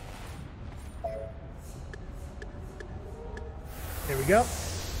 There we go.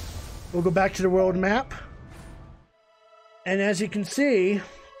 We'll go back to the world map. And as you can see,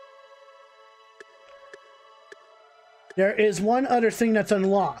 there is one other thing that's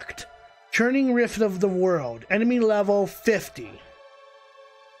unlocked. Churning Rift of the World. Enemy level 50.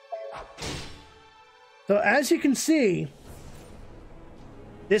 So as you can see,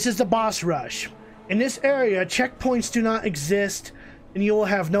 this is the boss rush. In this area, checkpoints do not exist, and you will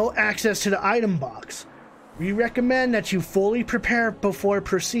have no access to the item box. We recommend that you fully prepare before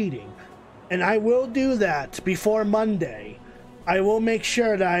proceeding, and I will do that before Monday. I will make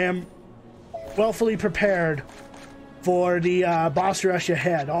sure that I am well fully prepared for the boss rush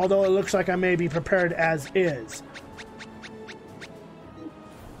ahead, although it looks like I may be prepared as is.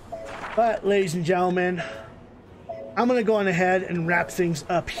 But, ladies and gentlemen, I'm going to go on ahead and wrap things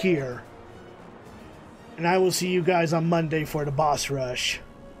up here. And I will see you guys on Monday for the boss rush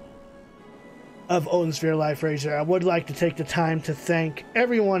of Odin Sphere Leifthrasir. I would like to take the time to thank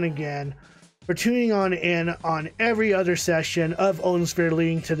everyone again for tuning on in on every other session of Odin Sphere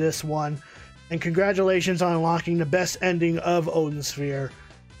leading to this one. And congratulations on unlocking the best ending of Odin Sphere.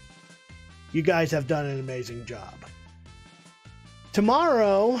 You guys have done an amazing job.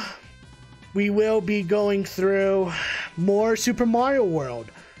 Tomorrow, we will be going through more Super Mario World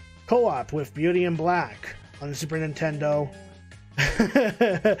co-op with Beauty and Black on the Super Nintendo.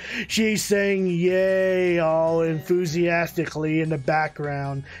 She's saying yay all enthusiastically in the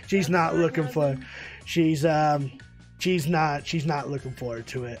background. She's not looking for she's not looking forward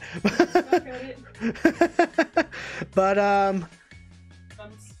to it. But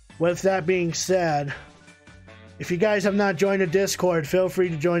with that being said, if you guys have not joined the Discord, feel free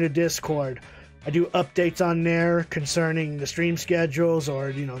to join the Discord. I do updates on there concerning the stream schedules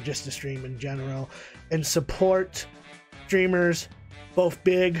or, just the stream in general. And support streamers, both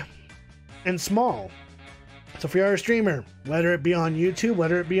big and small. So if you're a streamer, whether it be on YouTube,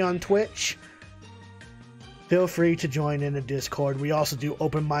 whether it be on Twitch, feel free to join in the Discord. We also do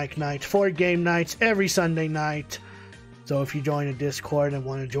open mic nights, 4 game nights every Sunday night. So if you join the Discord and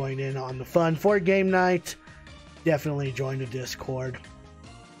want to join in on the fun 4 game night, definitely join the Discord.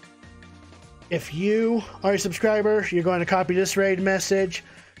 If you are a subscriber, you're going to copy this raid message.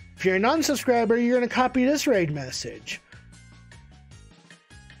 If you're a non-subscriber, you're going to copy this raid message.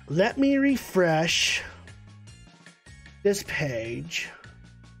 Let me refresh this page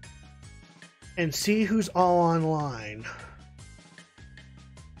and see who's all online.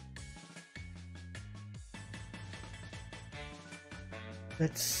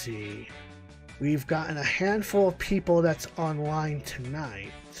 Let's see. We've gotten a handful of people that's online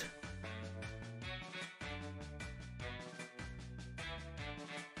tonight.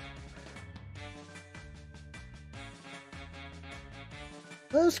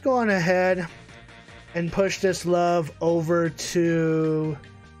 Let's go on ahead and push this love over to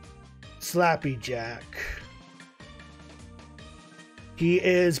Slappy Jack. He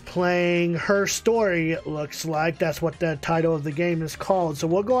is playing Her Story, it looks like. That's what the title of the game is called. So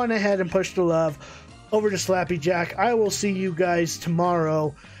we'll go on ahead and push the love over to Slappy Jack. I will see you guys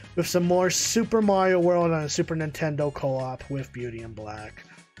tomorrow with some more Super Mario World on a Super Nintendo co-op with Beauty and Black.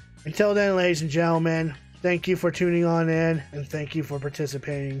 Until then, ladies and gentlemen, thank you for tuning on in, and thank you for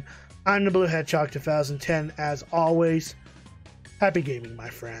participating. I'm the Blue Hedgehog 2010. As always, happy gaming, my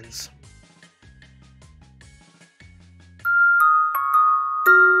friends.